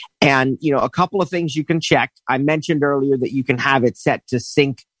this. And, a couple of things you can check. I mentioned earlier that you can have it set to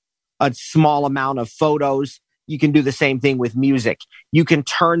sync a small amount of photos. You can do the same thing with music. You can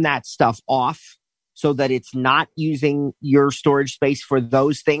turn that stuff off so that it's not using your storage space for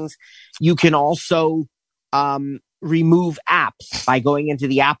those things. You can also remove apps by going into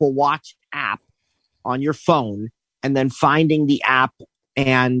the Apple Watch app on your phone and then finding the app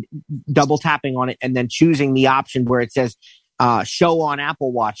and double tapping on it and then choosing the option where it says show on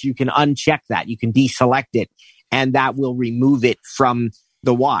Apple Watch. You can uncheck that. You can deselect it, and that will remove it from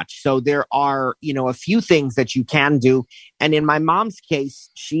the watch. So there are, a few things that you can do. And in my mom's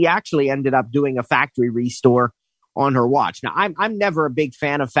case, she actually ended up doing a factory restore on her watch. Now, I'm never a big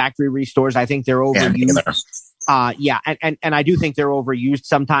fan of factory restores. I think they're overused. And I do think they're overused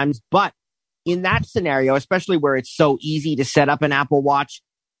sometimes. But in that scenario, especially where it's so easy to set up an Apple Watch,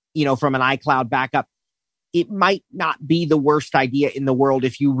 from an iCloud backup, it might not be the worst idea in the world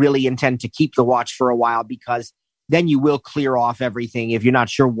if you really intend to keep the watch for a while, because then you will clear off everything. If you're not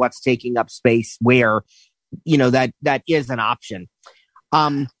sure what's taking up space where, that is an option.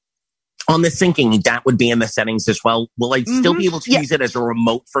 On the syncing, that would be in the settings as well. Will I still be able to use it as a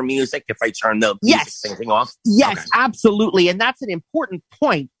remote for music if I turn the music syncing off? Yes, okay. Absolutely. And that's an important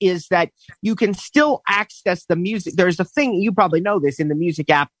point, is that you can still access the music. There's a thing, you probably know this, in the music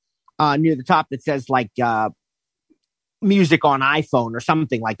app near the top that says like music on iPhone or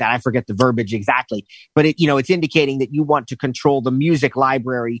something like that. I forget the verbiage exactly, but it's indicating that you want to control the music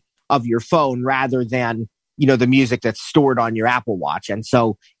library of your phone rather than, the music that's stored on your Apple Watch. And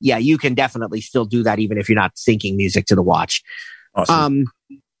so, you can definitely still do that even if you're not syncing music to the watch. Awesome.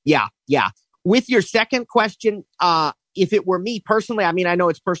 Yeah. With your second question, if it were me personally, I know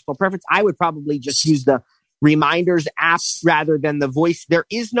it's personal preference. I would probably just use the reminders app rather than the voice. There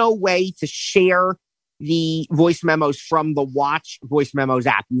is no way to share the voice memos from the watch voice memos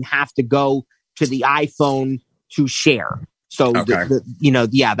app. You have to go to the iPhone to share. So, okay.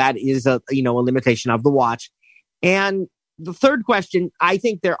 That is a limitation of the watch. And the third question, I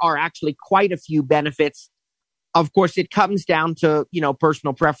think there are actually quite a few benefits. Of course, it comes down to,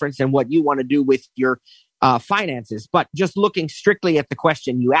 personal preference and what you want to do with your finances. But just looking strictly at the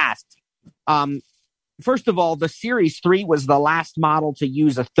question you asked, first of all, the Series 3 was the last model to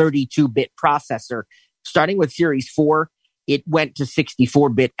use a 32-bit processor. Starting with Series 4, it went to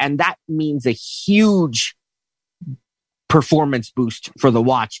 64-bit, and that means a huge performance boost for the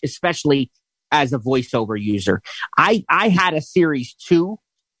watch, especially as a voiceover user. I had a Series 2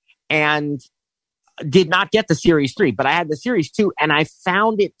 and did not get the Series 3, but I had the Series 2, and I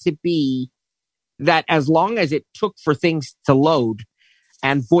found it to be that as long as it took for things to load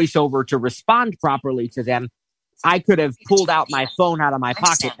and voiceover to respond properly to them, I could have pulled out my phone out of my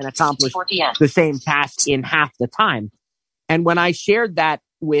pocket and accomplished the same task in half the time. And when I shared that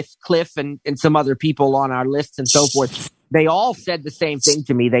with Cliff and some other people on our lists and so forth, they all said the same thing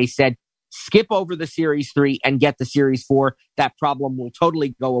to me. They said, skip over the Series 3 and get the Series 4. That problem will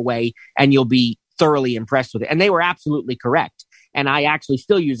totally go away and you'll be thoroughly impressed with it. And they were absolutely correct. And I actually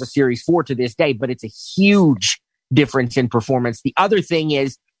still use a Series 4 to this day, but it's a huge difference in performance. The other thing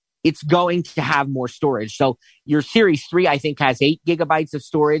is it's going to have more storage. So your Series 3, I think, has 8 gigabytes of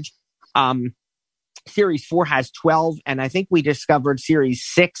storage. Series 4 has 12. And I think we discovered Series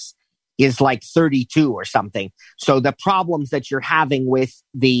 6 is like 32 or something. So the problems that you're having with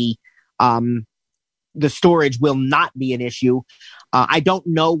the the storage will not be an issue. I don't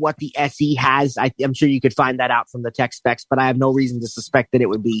know what the SE has. I'm sure you could find that out from the tech specs, but I have no reason to suspect that it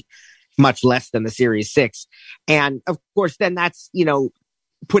would be much less than the Series 6. And of course, then that's,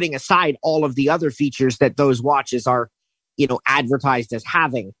 putting aside all of the other features that those watches are, advertised as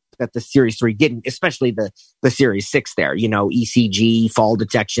having that the Series 3 didn't, especially the Series 6 there, ECG, fall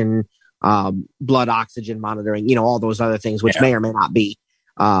detection, blood oxygen monitoring, all those other things, which may or may not be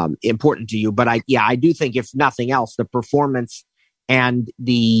important to you. But I do think if nothing else, the performance and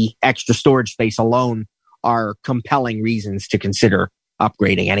the extra storage space alone are compelling reasons to consider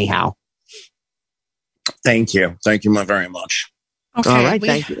upgrading anyhow. Thank you. Thank you very much. Okay. All right.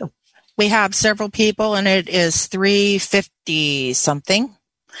 Thank you. We have several people and it is 3:50 something.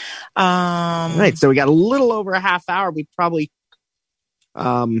 All right. So we got a little over a half hour. We probably,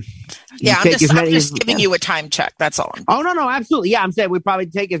 I'm just giving you a time check. That's all. Oh, no, absolutely. Yeah. I'm saying we probably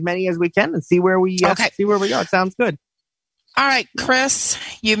take as many as we can and see where we go. It sounds good. All right, Chris,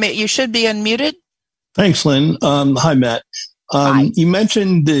 you should be unmuted. Thanks, Lynn. Hi, Matt. Hi. You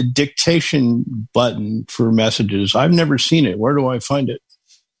mentioned the dictation button for messages. I've never seen it. Where do I find it?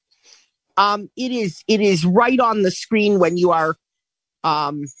 It is right on the screen when you are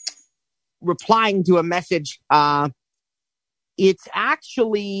replying to a message. It's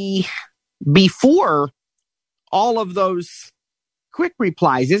actually before all of those quick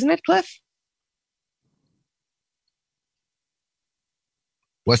replies, isn't it, Cliff?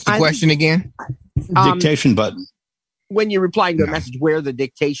 What's the question again? Dictation button. When you're replying to a message, where the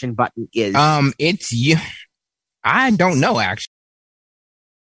dictation button is. It's you. I don't know, actually.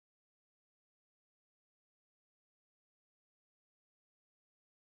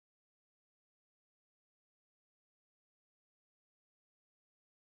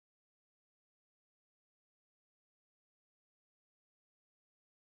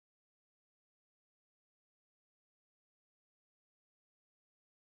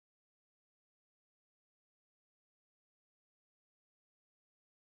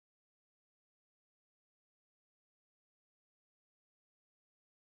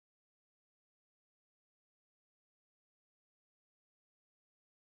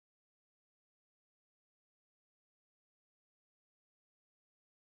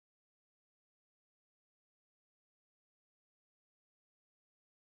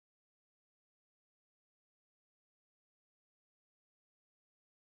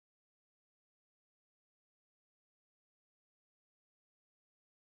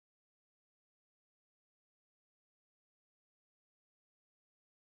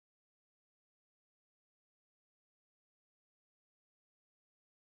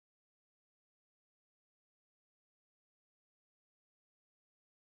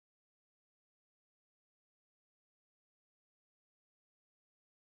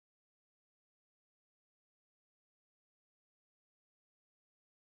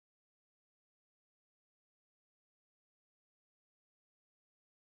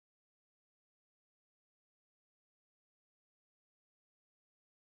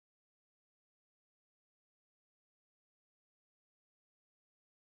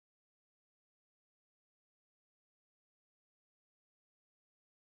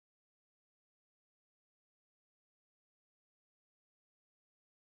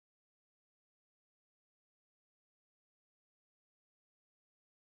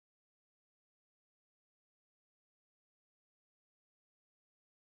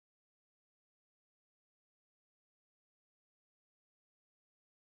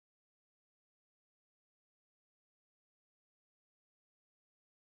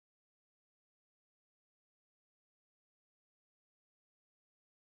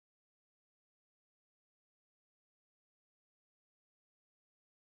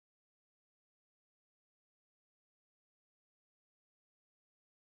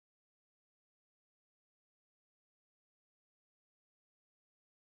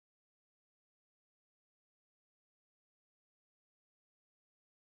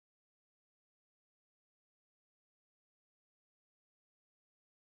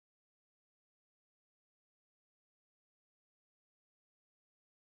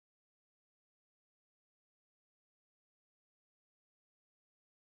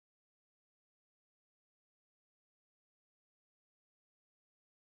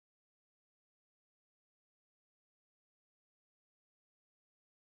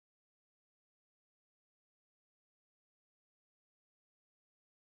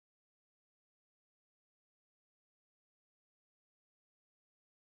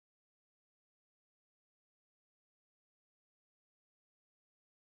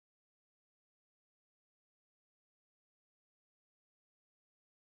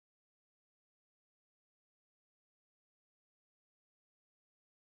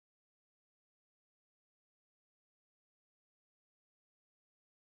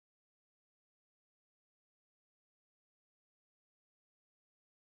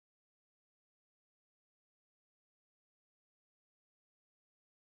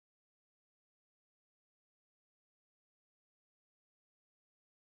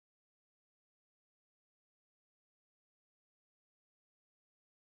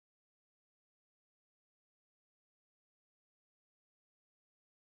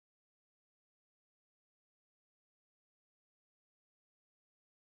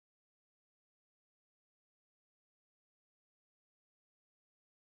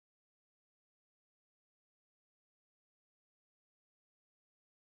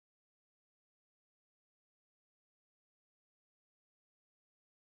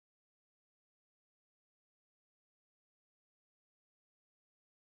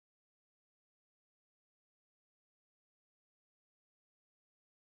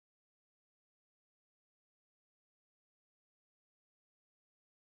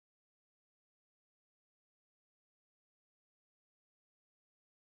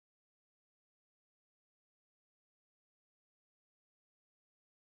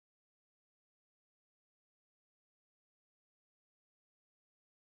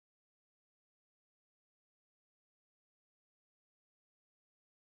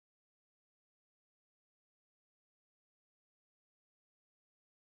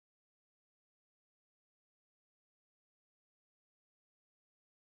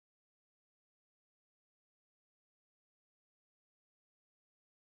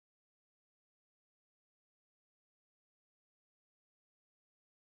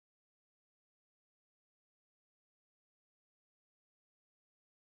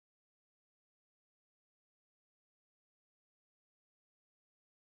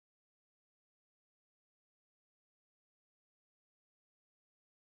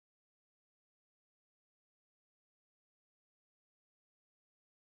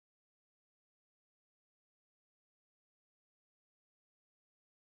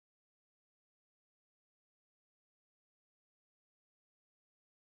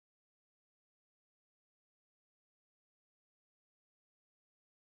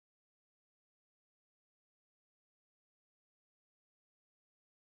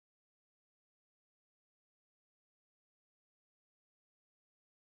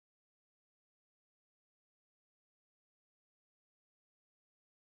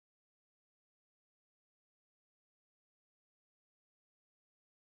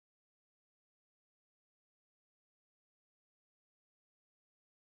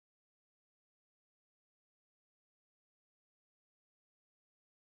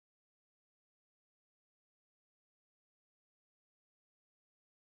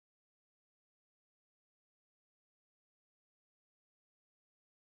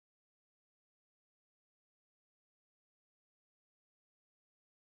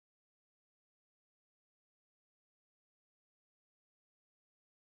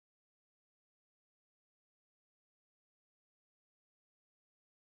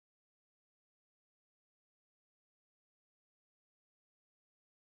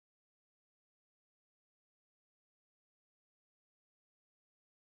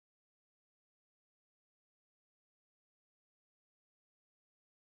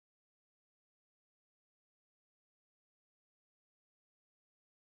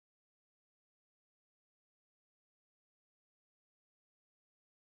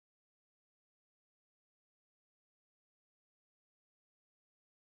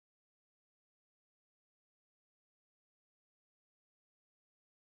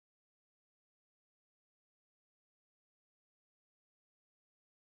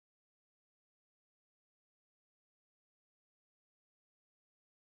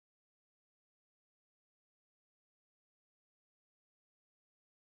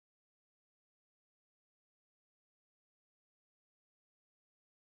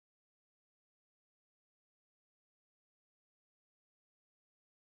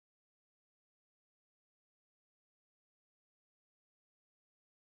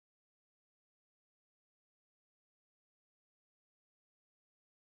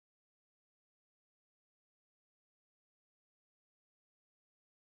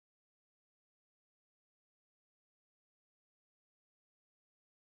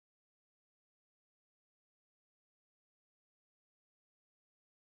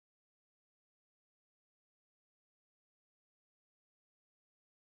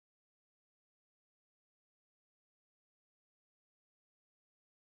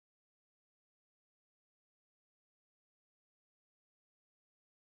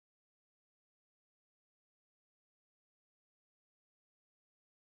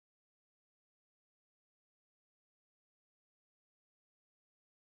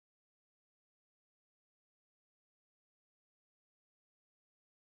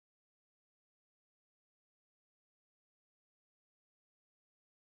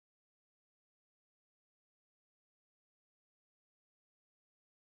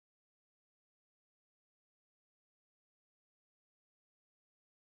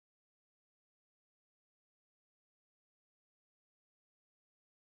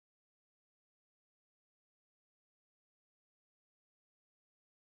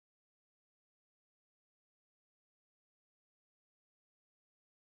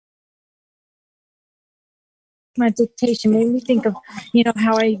 my dictation made me think of,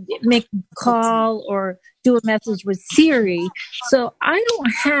 how I make a call or do a message with Siri. So I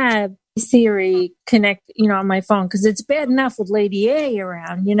don't have Siri connect, on my phone because it's bad enough with Lady A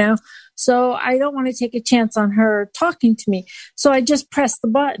around, So I don't want to take a chance on her talking to me. So I just press the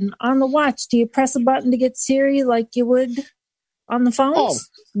button on the watch. Do you press a button to get Siri like you would on the phones? Oh,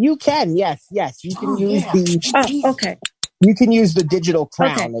 you can. Yes. You can use the. Oh, okay. You can use the digital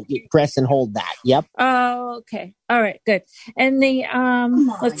crown and you press and hold that. Yep. Oh, okay. All right, good. And the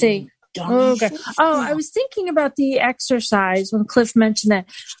let's see. Okay. Oh, I was thinking about the exercise when Cliff mentioned that.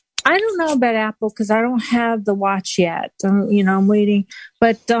 I don't know about Apple because I don't have the watch yet. I'm waiting.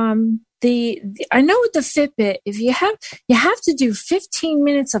 But I know with the Fitbit, if you have to do 15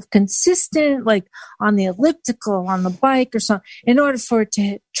 minutes of consistent, like on the elliptical, on the bike or something, in order for it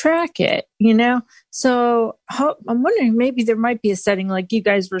to track it, So I'm wondering maybe there might be a setting like you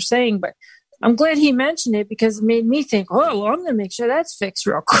guys were saying, but I'm glad he mentioned it because it made me think, I'm going to make sure that's fixed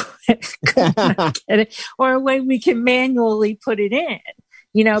real quick. Or a way we can manually put it in.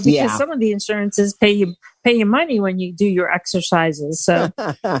 Because some of the insurances pay you money when you do your exercises. So,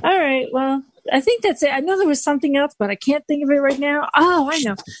 all right. Well, I think that's it. I know there was something else, but I can't think of it right now. Oh, I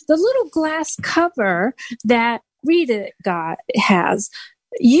know. The little glass cover that Rita has.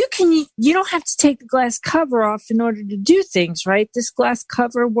 You don't have to take the glass cover off in order to do things, right? This glass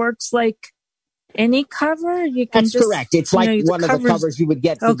cover works like any cover. That's correct. It's like one of the covers you would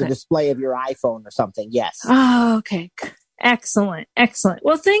get for the display of your iPhone or something. Yes. Oh, okay. Excellent.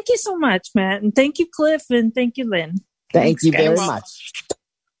 Well, thank you so much, Matt. And thank you, Cliff. And thank you, Lynn. Thank you very much.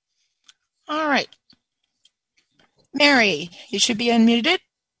 All right. Mary, you should be unmuted.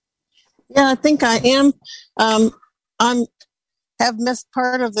 Yeah, I think I am. Have missed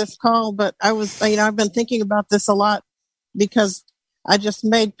part of this call, but I've been thinking about this a lot because I just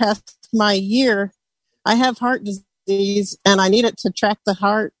made past my year. I have heart disease and I need it to track the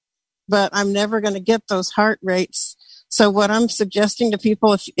heart, but I'm never going to get those heart rates. So what I'm suggesting to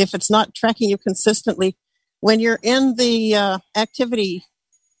people, if it's not tracking you consistently, when you're in the activity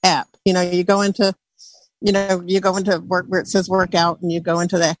app, you go into work where it says workout and you go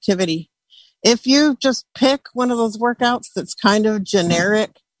into the activity. If you just pick one of those workouts that's kind of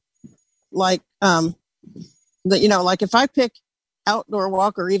generic, like, like if I pick outdoor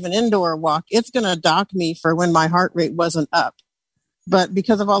walk or even indoor walk, it's going to dock me for when my heart rate wasn't up. But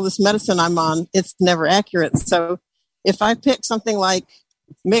because of all this medicine I'm on, it's never accurate. So if I pick something like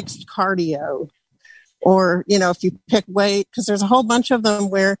mixed cardio or, if you pick weight, because there's a whole bunch of them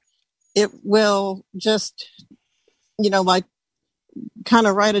where it will just, like kind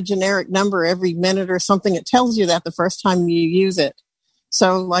of write a generic number every minute or something. It tells you that the first time you use it.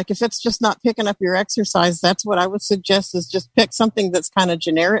 So like if it's just not picking up your exercise, that's what I would suggest is just pick something that's kind of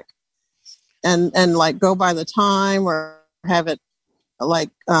generic and like go by the time or have it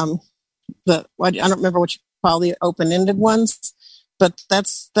like I don't remember what you call the open-ended ones, but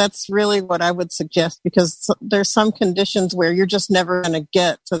that's really what I would suggest because there's some conditions where you're just never going to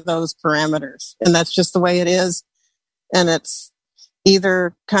get to those parameters, and that's just the way it is. And it's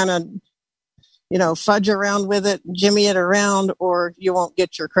either kind of fudge around with it, jimmy it around, or you won't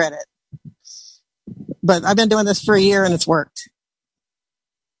get your credit. But I've been doing this for a year and it's worked.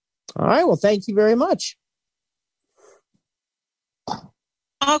 All right. Well, thank you very much.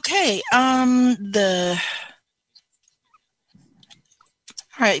 Okay. All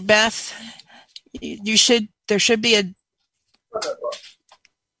right, Beth, there should be a.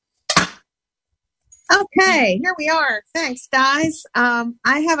 Okay, here we are. Thanks, guys. I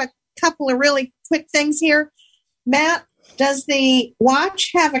have a couple of really quick things here. Matt, does the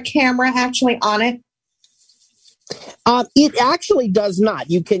watch have a camera actually on it? It actually does not.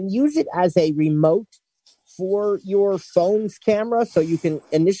 You can use it as a remote for your phone's camera, so you can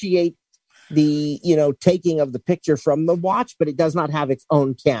initiate the taking of the picture from the watch, but it does not have its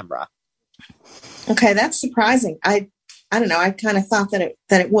own camera. Okay, that's surprising. I don't know. I kind of thought that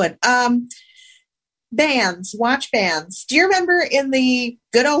it would. Bands, watch bands. Do you remember in the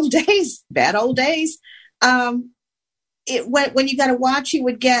good old days, bad old days, when you got a watch, you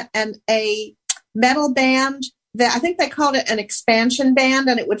would get a metal band that I think they called it an expansion band,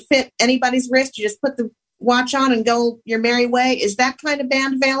 and it would fit anybody's wrist. You just put the watch on and go your merry way. Is that kind of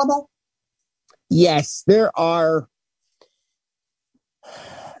band available? Yes, there are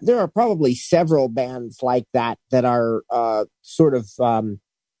probably several bands like that are sort of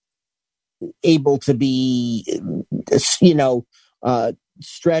able to be,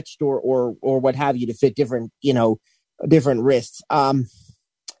 stretched or what have you to fit different wrists.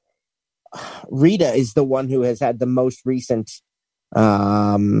 Rita is the one who has had the most recent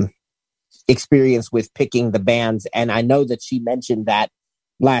experience with picking the bands. And I know that she mentioned that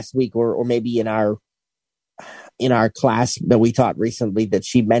last week, or maybe in our class that we taught recently, that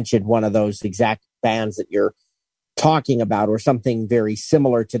she mentioned one of those exact bands that you're talking about, or something very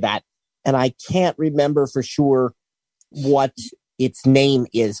similar to that. And I can't remember for sure what its name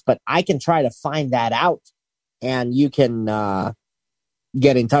is, but I can try to find that out, and you can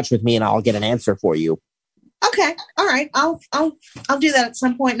get in touch with me, and I'll get an answer for you. Okay, all right. I'll do that at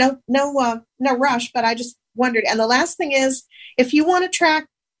some point. No rush, but I just wondered. And the last thing is, if you want to track,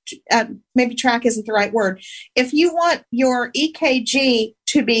 maybe track isn't the right word. If you want your EKG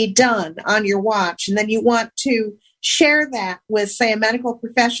to be done on your watch, and then you want to share that with, say, a medical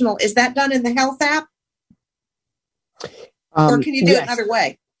professional, is that done in the health app? Or can you do it another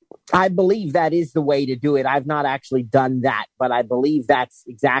way? I believe that is the way to do it. I've not actually done that, but I believe that's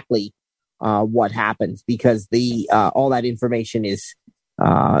exactly what happens, because the all that information is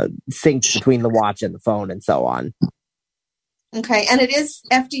synced between the watch and the phone and so on. Okay, and it is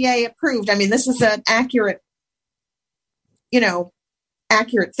FDA approved. I mean, this is an accurate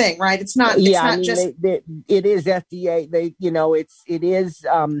thing, right? It's not. It is FDA.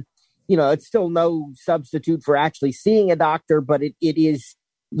 It's still no substitute for actually seeing a doctor, but it is.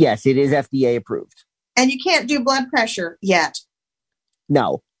 Yes, it is FDA approved. And you can't do blood pressure yet.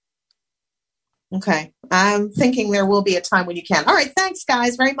 No. Okay, I'm thinking there will be a time when you can. All right, thanks,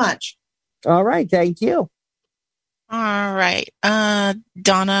 guys, very much. All right, thank you. All right,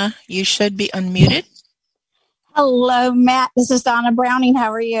 Donna, you should be unmuted. Hello, Matt. This is Donna Browning.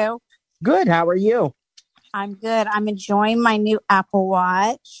 How are you? Good. How are you? I'm good. I'm enjoying my new Apple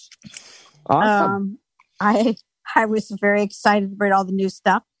Watch. Awesome. I was very excited to read all the new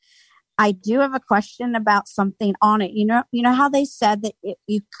stuff. I do have a question about something on it. You know how they said that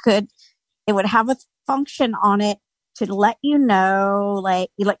it would have a function on it to let you know, like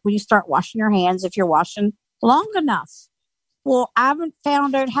when you start washing your hands, if you're washing long enough. Well, I haven't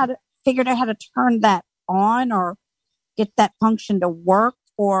figured out how to turn that on or get that function to work,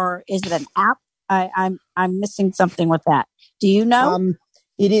 or is it an app? I'm missing something with that. Do you know?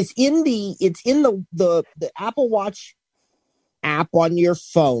 It's in the Apple Watch app on your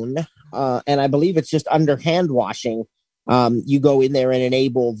phone, and I believe it's just under hand washing. You go in there and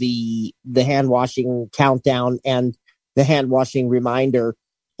enable the hand washing countdown and the hand washing reminder,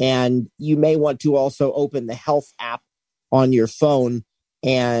 and you may want to also open the health app on your phone,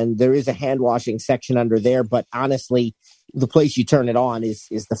 and there is a hand washing section under there. But honestly, the place you turn it on is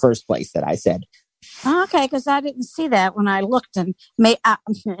the first place that I said. Okay, because I didn't see that when I looked, and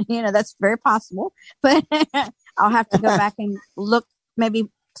that's very possible. But I'll have to go back and look, maybe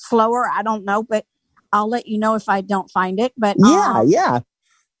slower. I don't know, but I'll let you know if I don't find it. But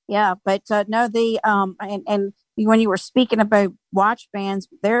yeah. But no, and when you were speaking about watch bands,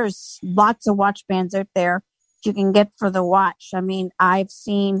 there's lots of watch bands out there you can get for the watch. I mean, I've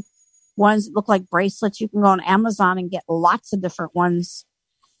seen ones that look like bracelets. You can go on Amazon and get lots of different ones.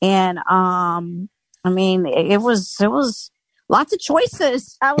 And, I mean, it was lots of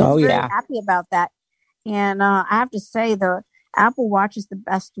choices. I was very happy about that. And, I have to say the Apple Watch is the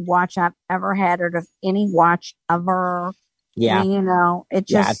best watch I've ever had out of any watch ever. Yeah. And,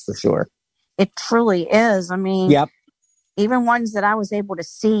 that's for sure. It truly is. I mean, yep. Even ones that I was able to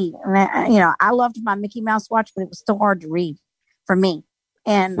see, I loved my Mickey Mouse watch, but it was still hard to read for me.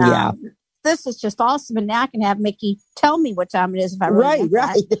 And, this is just awesome. And now I can have Mickey tell me what time it is if I really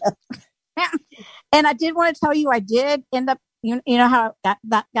want that. And I did want to tell you, I did end up, you know how I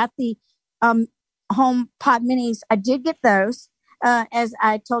got the Home Pod Minis. I did get those, as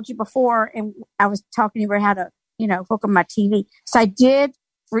I told you before, and I was talking about how to, hook up my TV. So I did.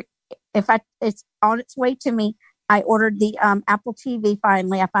 It's on its way to me. I ordered the Apple TV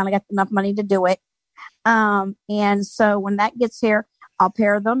finally. I finally got enough money to do it. And so when that gets here, I'll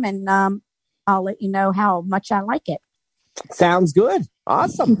pair them, and I'll let you know how much I like it. Sounds good.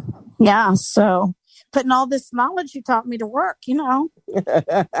 Awesome. Yeah. So putting all this knowledge you taught me to work,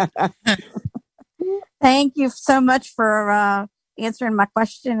 Thank you so much for answering my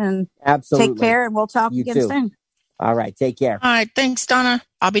question, and absolutely. Take care, and we'll talk again soon. All right. Take care. All right. Thanks, Donna.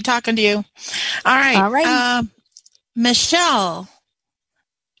 I'll be talking to you. All right. Michelle.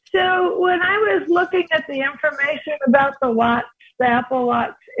 So when I was looking at the information about the watch, the Apple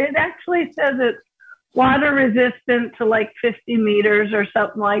Watch, it actually says it's water resistant to like 50 meters or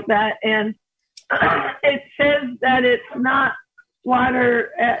something like that. And it says that it's not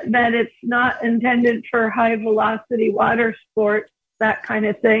that it's not intended for high velocity water sports, that kind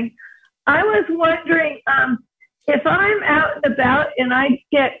of thing. I was wondering, if I'm out and about and I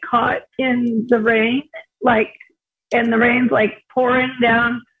get caught in the rain, and the rain's like pouring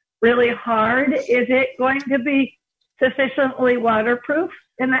down really hard, is it going to be sufficiently waterproof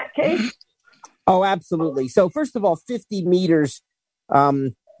in that case? Oh, absolutely. So first of all, 50 meters,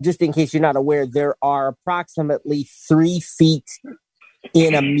 just in case you're not aware, there are approximately 3 feet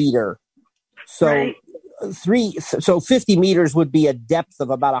in a meter. So Right. 50 meters would be a depth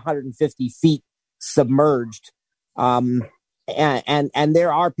of about 150 feet submerged. And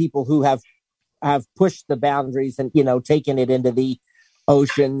there are people who have pushed the boundaries and, taken it into the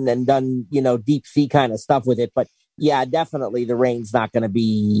ocean and done, deep sea kind of stuff with it. But yeah, definitely the rain's not going to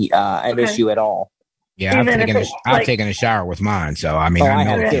be an issue at all. Yeah, I've taken a shower with mine, so I mean, I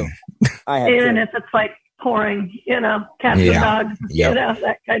know have too. I have Even too. if it's like pouring, cats and dogs,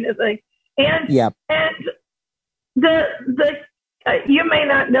 that kind of thing. And and the you may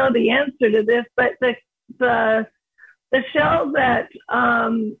not know the answer to this, but the shell that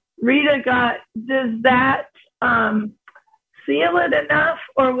Rita got, does that seal it enough,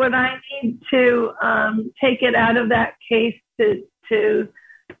 or would I need to take it out of that case to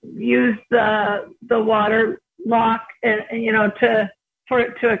use the water lock and for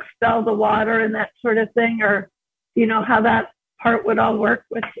it to expel the water and that sort of thing, or how that part would all work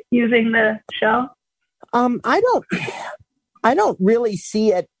with using the shell? I don't really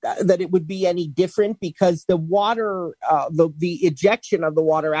see it that it would be any different, because the water, the ejection of the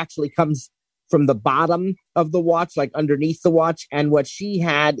water actually comes from the bottom of the watch, like underneath the watch. And what she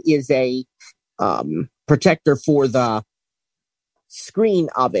had is a protector for the screen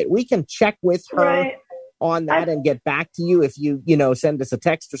of it. We can check with her on that and get back to you if you send us a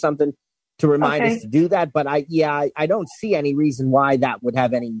text or something to remind us to do that. But I don't see any reason why that would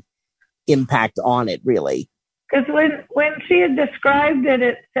have any impact on it, really. Because when she had described it,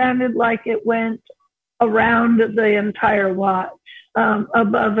 it sounded like it went around the entire watch,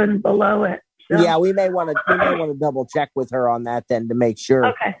 above and below it. So. Yeah, we may want to double check with her on that then to make sure.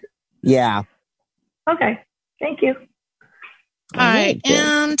 Okay. Yeah. Okay. Thank you. All right,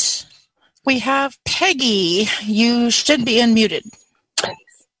 and we have Peggy. You should be unmuted.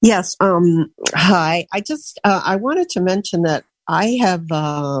 Yes. Hi. I just I wanted to mention that I've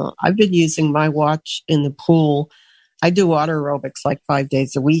been using my watch in the pool. I do water aerobics like 5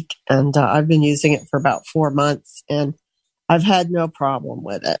 days a week, and I've been using it for about 4 months, and I've had no problem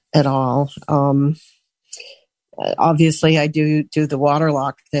with it at all. Obviously, I do the water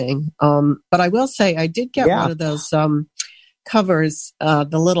lock thing, but I will say I did get one of those covers,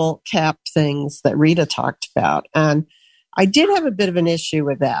 the little cap things that Rita talked about, and I did have a bit of an issue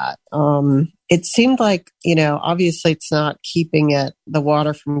with that. It seemed like, obviously it's not keeping the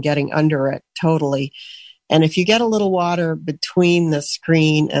water from getting under it totally. And if you get a little water between the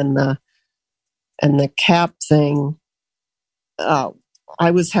screen and the cap thing,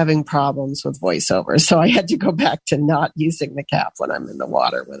 I was having problems with VoiceOver. So I had to go back to not using the cap when I'm in the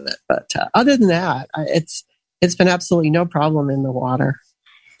water with it. But other than that, it's been absolutely no problem in the water.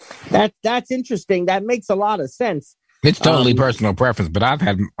 That's interesting. That makes a lot of sense. It's totally personal preference, but I've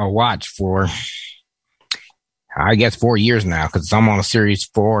had a watch for, I guess, 4 years now, because I'm on a Series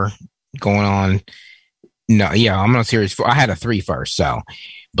 4 going on. No, yeah, I'm on a Series 4. I had a 3 first,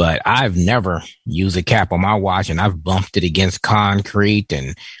 but I've never used a cap on my watch, and I've bumped it against concrete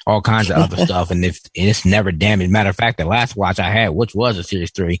and all kinds of other stuff, and it's never damaged. Matter of fact, the last watch I had, which was a Series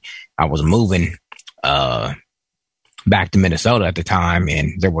 3, I was moving back to Minnesota at the time,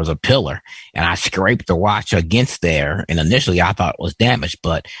 and there was a pillar, and I scraped the watch against there, and initially I thought it was damaged,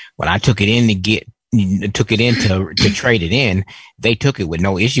 but when I took it in to trade it in, they took it with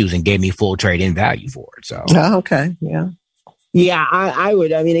no issues and gave me full trade-in value for it. So okay, yeah, I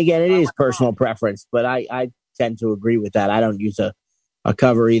would. I mean, again, it is personal preference, but I tend to agree with that. I don't use a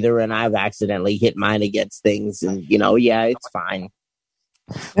cover either, and I've accidentally hit mine against things, and it's fine.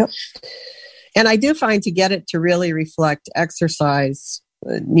 Yep. And I do find to get it to really reflect exercise,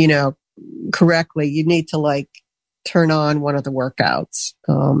 correctly, you need to turn on one of the workouts.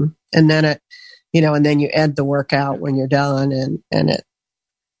 And then and then you end the workout when you're done, and it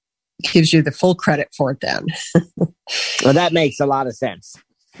gives you the full credit for it then. Well, that makes a lot of sense.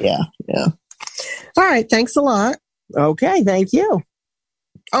 Yeah. All right. Thanks a lot. Okay. Thank you.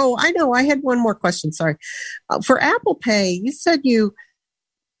 Oh, I know. I had one more question. Sorry. For Apple Pay, you said you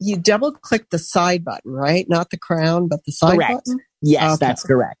double click the side button, right? Not the crown, but the side button? Yes, that's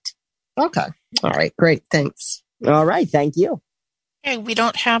correct. Okay. All right. Great. Thanks. All right. Thank you. Okay, we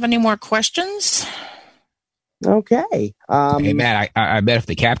don't have any more questions. Okay. Hey, Matt, I bet if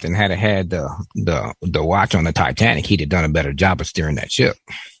the captain had the watch on the Titanic, he'd have done a better job of steering that ship.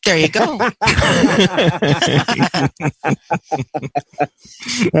 There you go.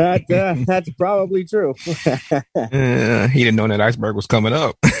 That's probably true. He didn't know that iceberg was coming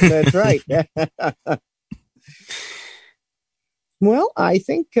up. That's right. Well, I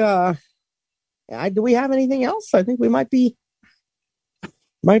think, do we have anything else? I think we might be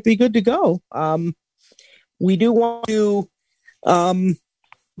good to go. We do want to, well,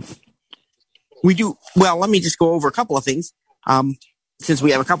 let me just go over a couple of things. Since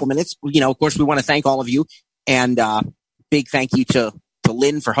we have a couple minutes, of course, we want to thank all of you, and big thank you to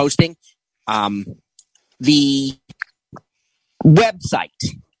Lynn for hosting. The website,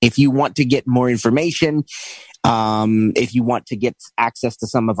 if you want to get more information, if you want to get access to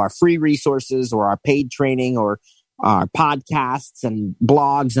some of our free resources or our paid training or our podcasts and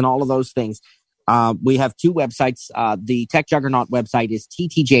blogs and all of those things, we have two websites. The Tech Juggernaut website is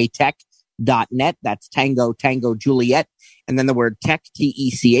ttjtech.net. That's Tango Juliet. And then the word tech,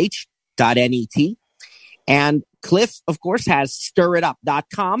 TECH.net. And Cliff, of course, has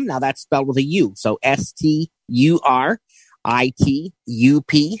stiritup.com. Now that's spelled with a U. So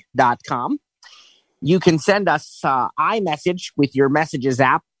STURITUP.com. You can send us iMessage with your Messages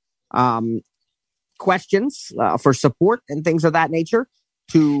app questions for support and things of that nature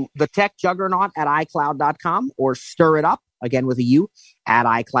to the Tech Juggernaut at iCloud.com or Stir It Up, again with a U, at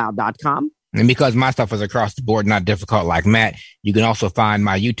iCloud.com. And because my stuff is across the board, not difficult like Matt, you can also find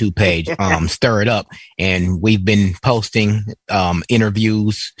my YouTube page, Stir It Up. And we've been posting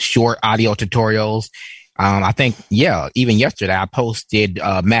interviews, short audio tutorials. I think, even yesterday I posted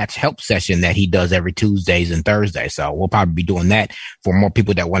Matt's help session that he does every Tuesdays and Thursdays. So we'll probably be doing that for more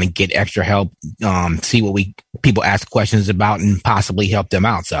people that want to get extra help, see what people ask questions about and possibly help them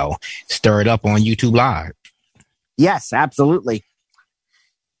out. So Stir It Up on YouTube Live. Yes, absolutely.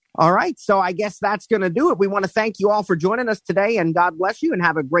 All right. So I guess that's going to do it. We want to thank you all for joining us today, and God bless you and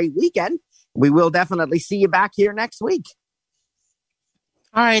have a great weekend. We will definitely see you back here next week.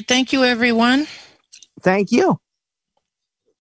 All right. Thank you, everyone. Thank you.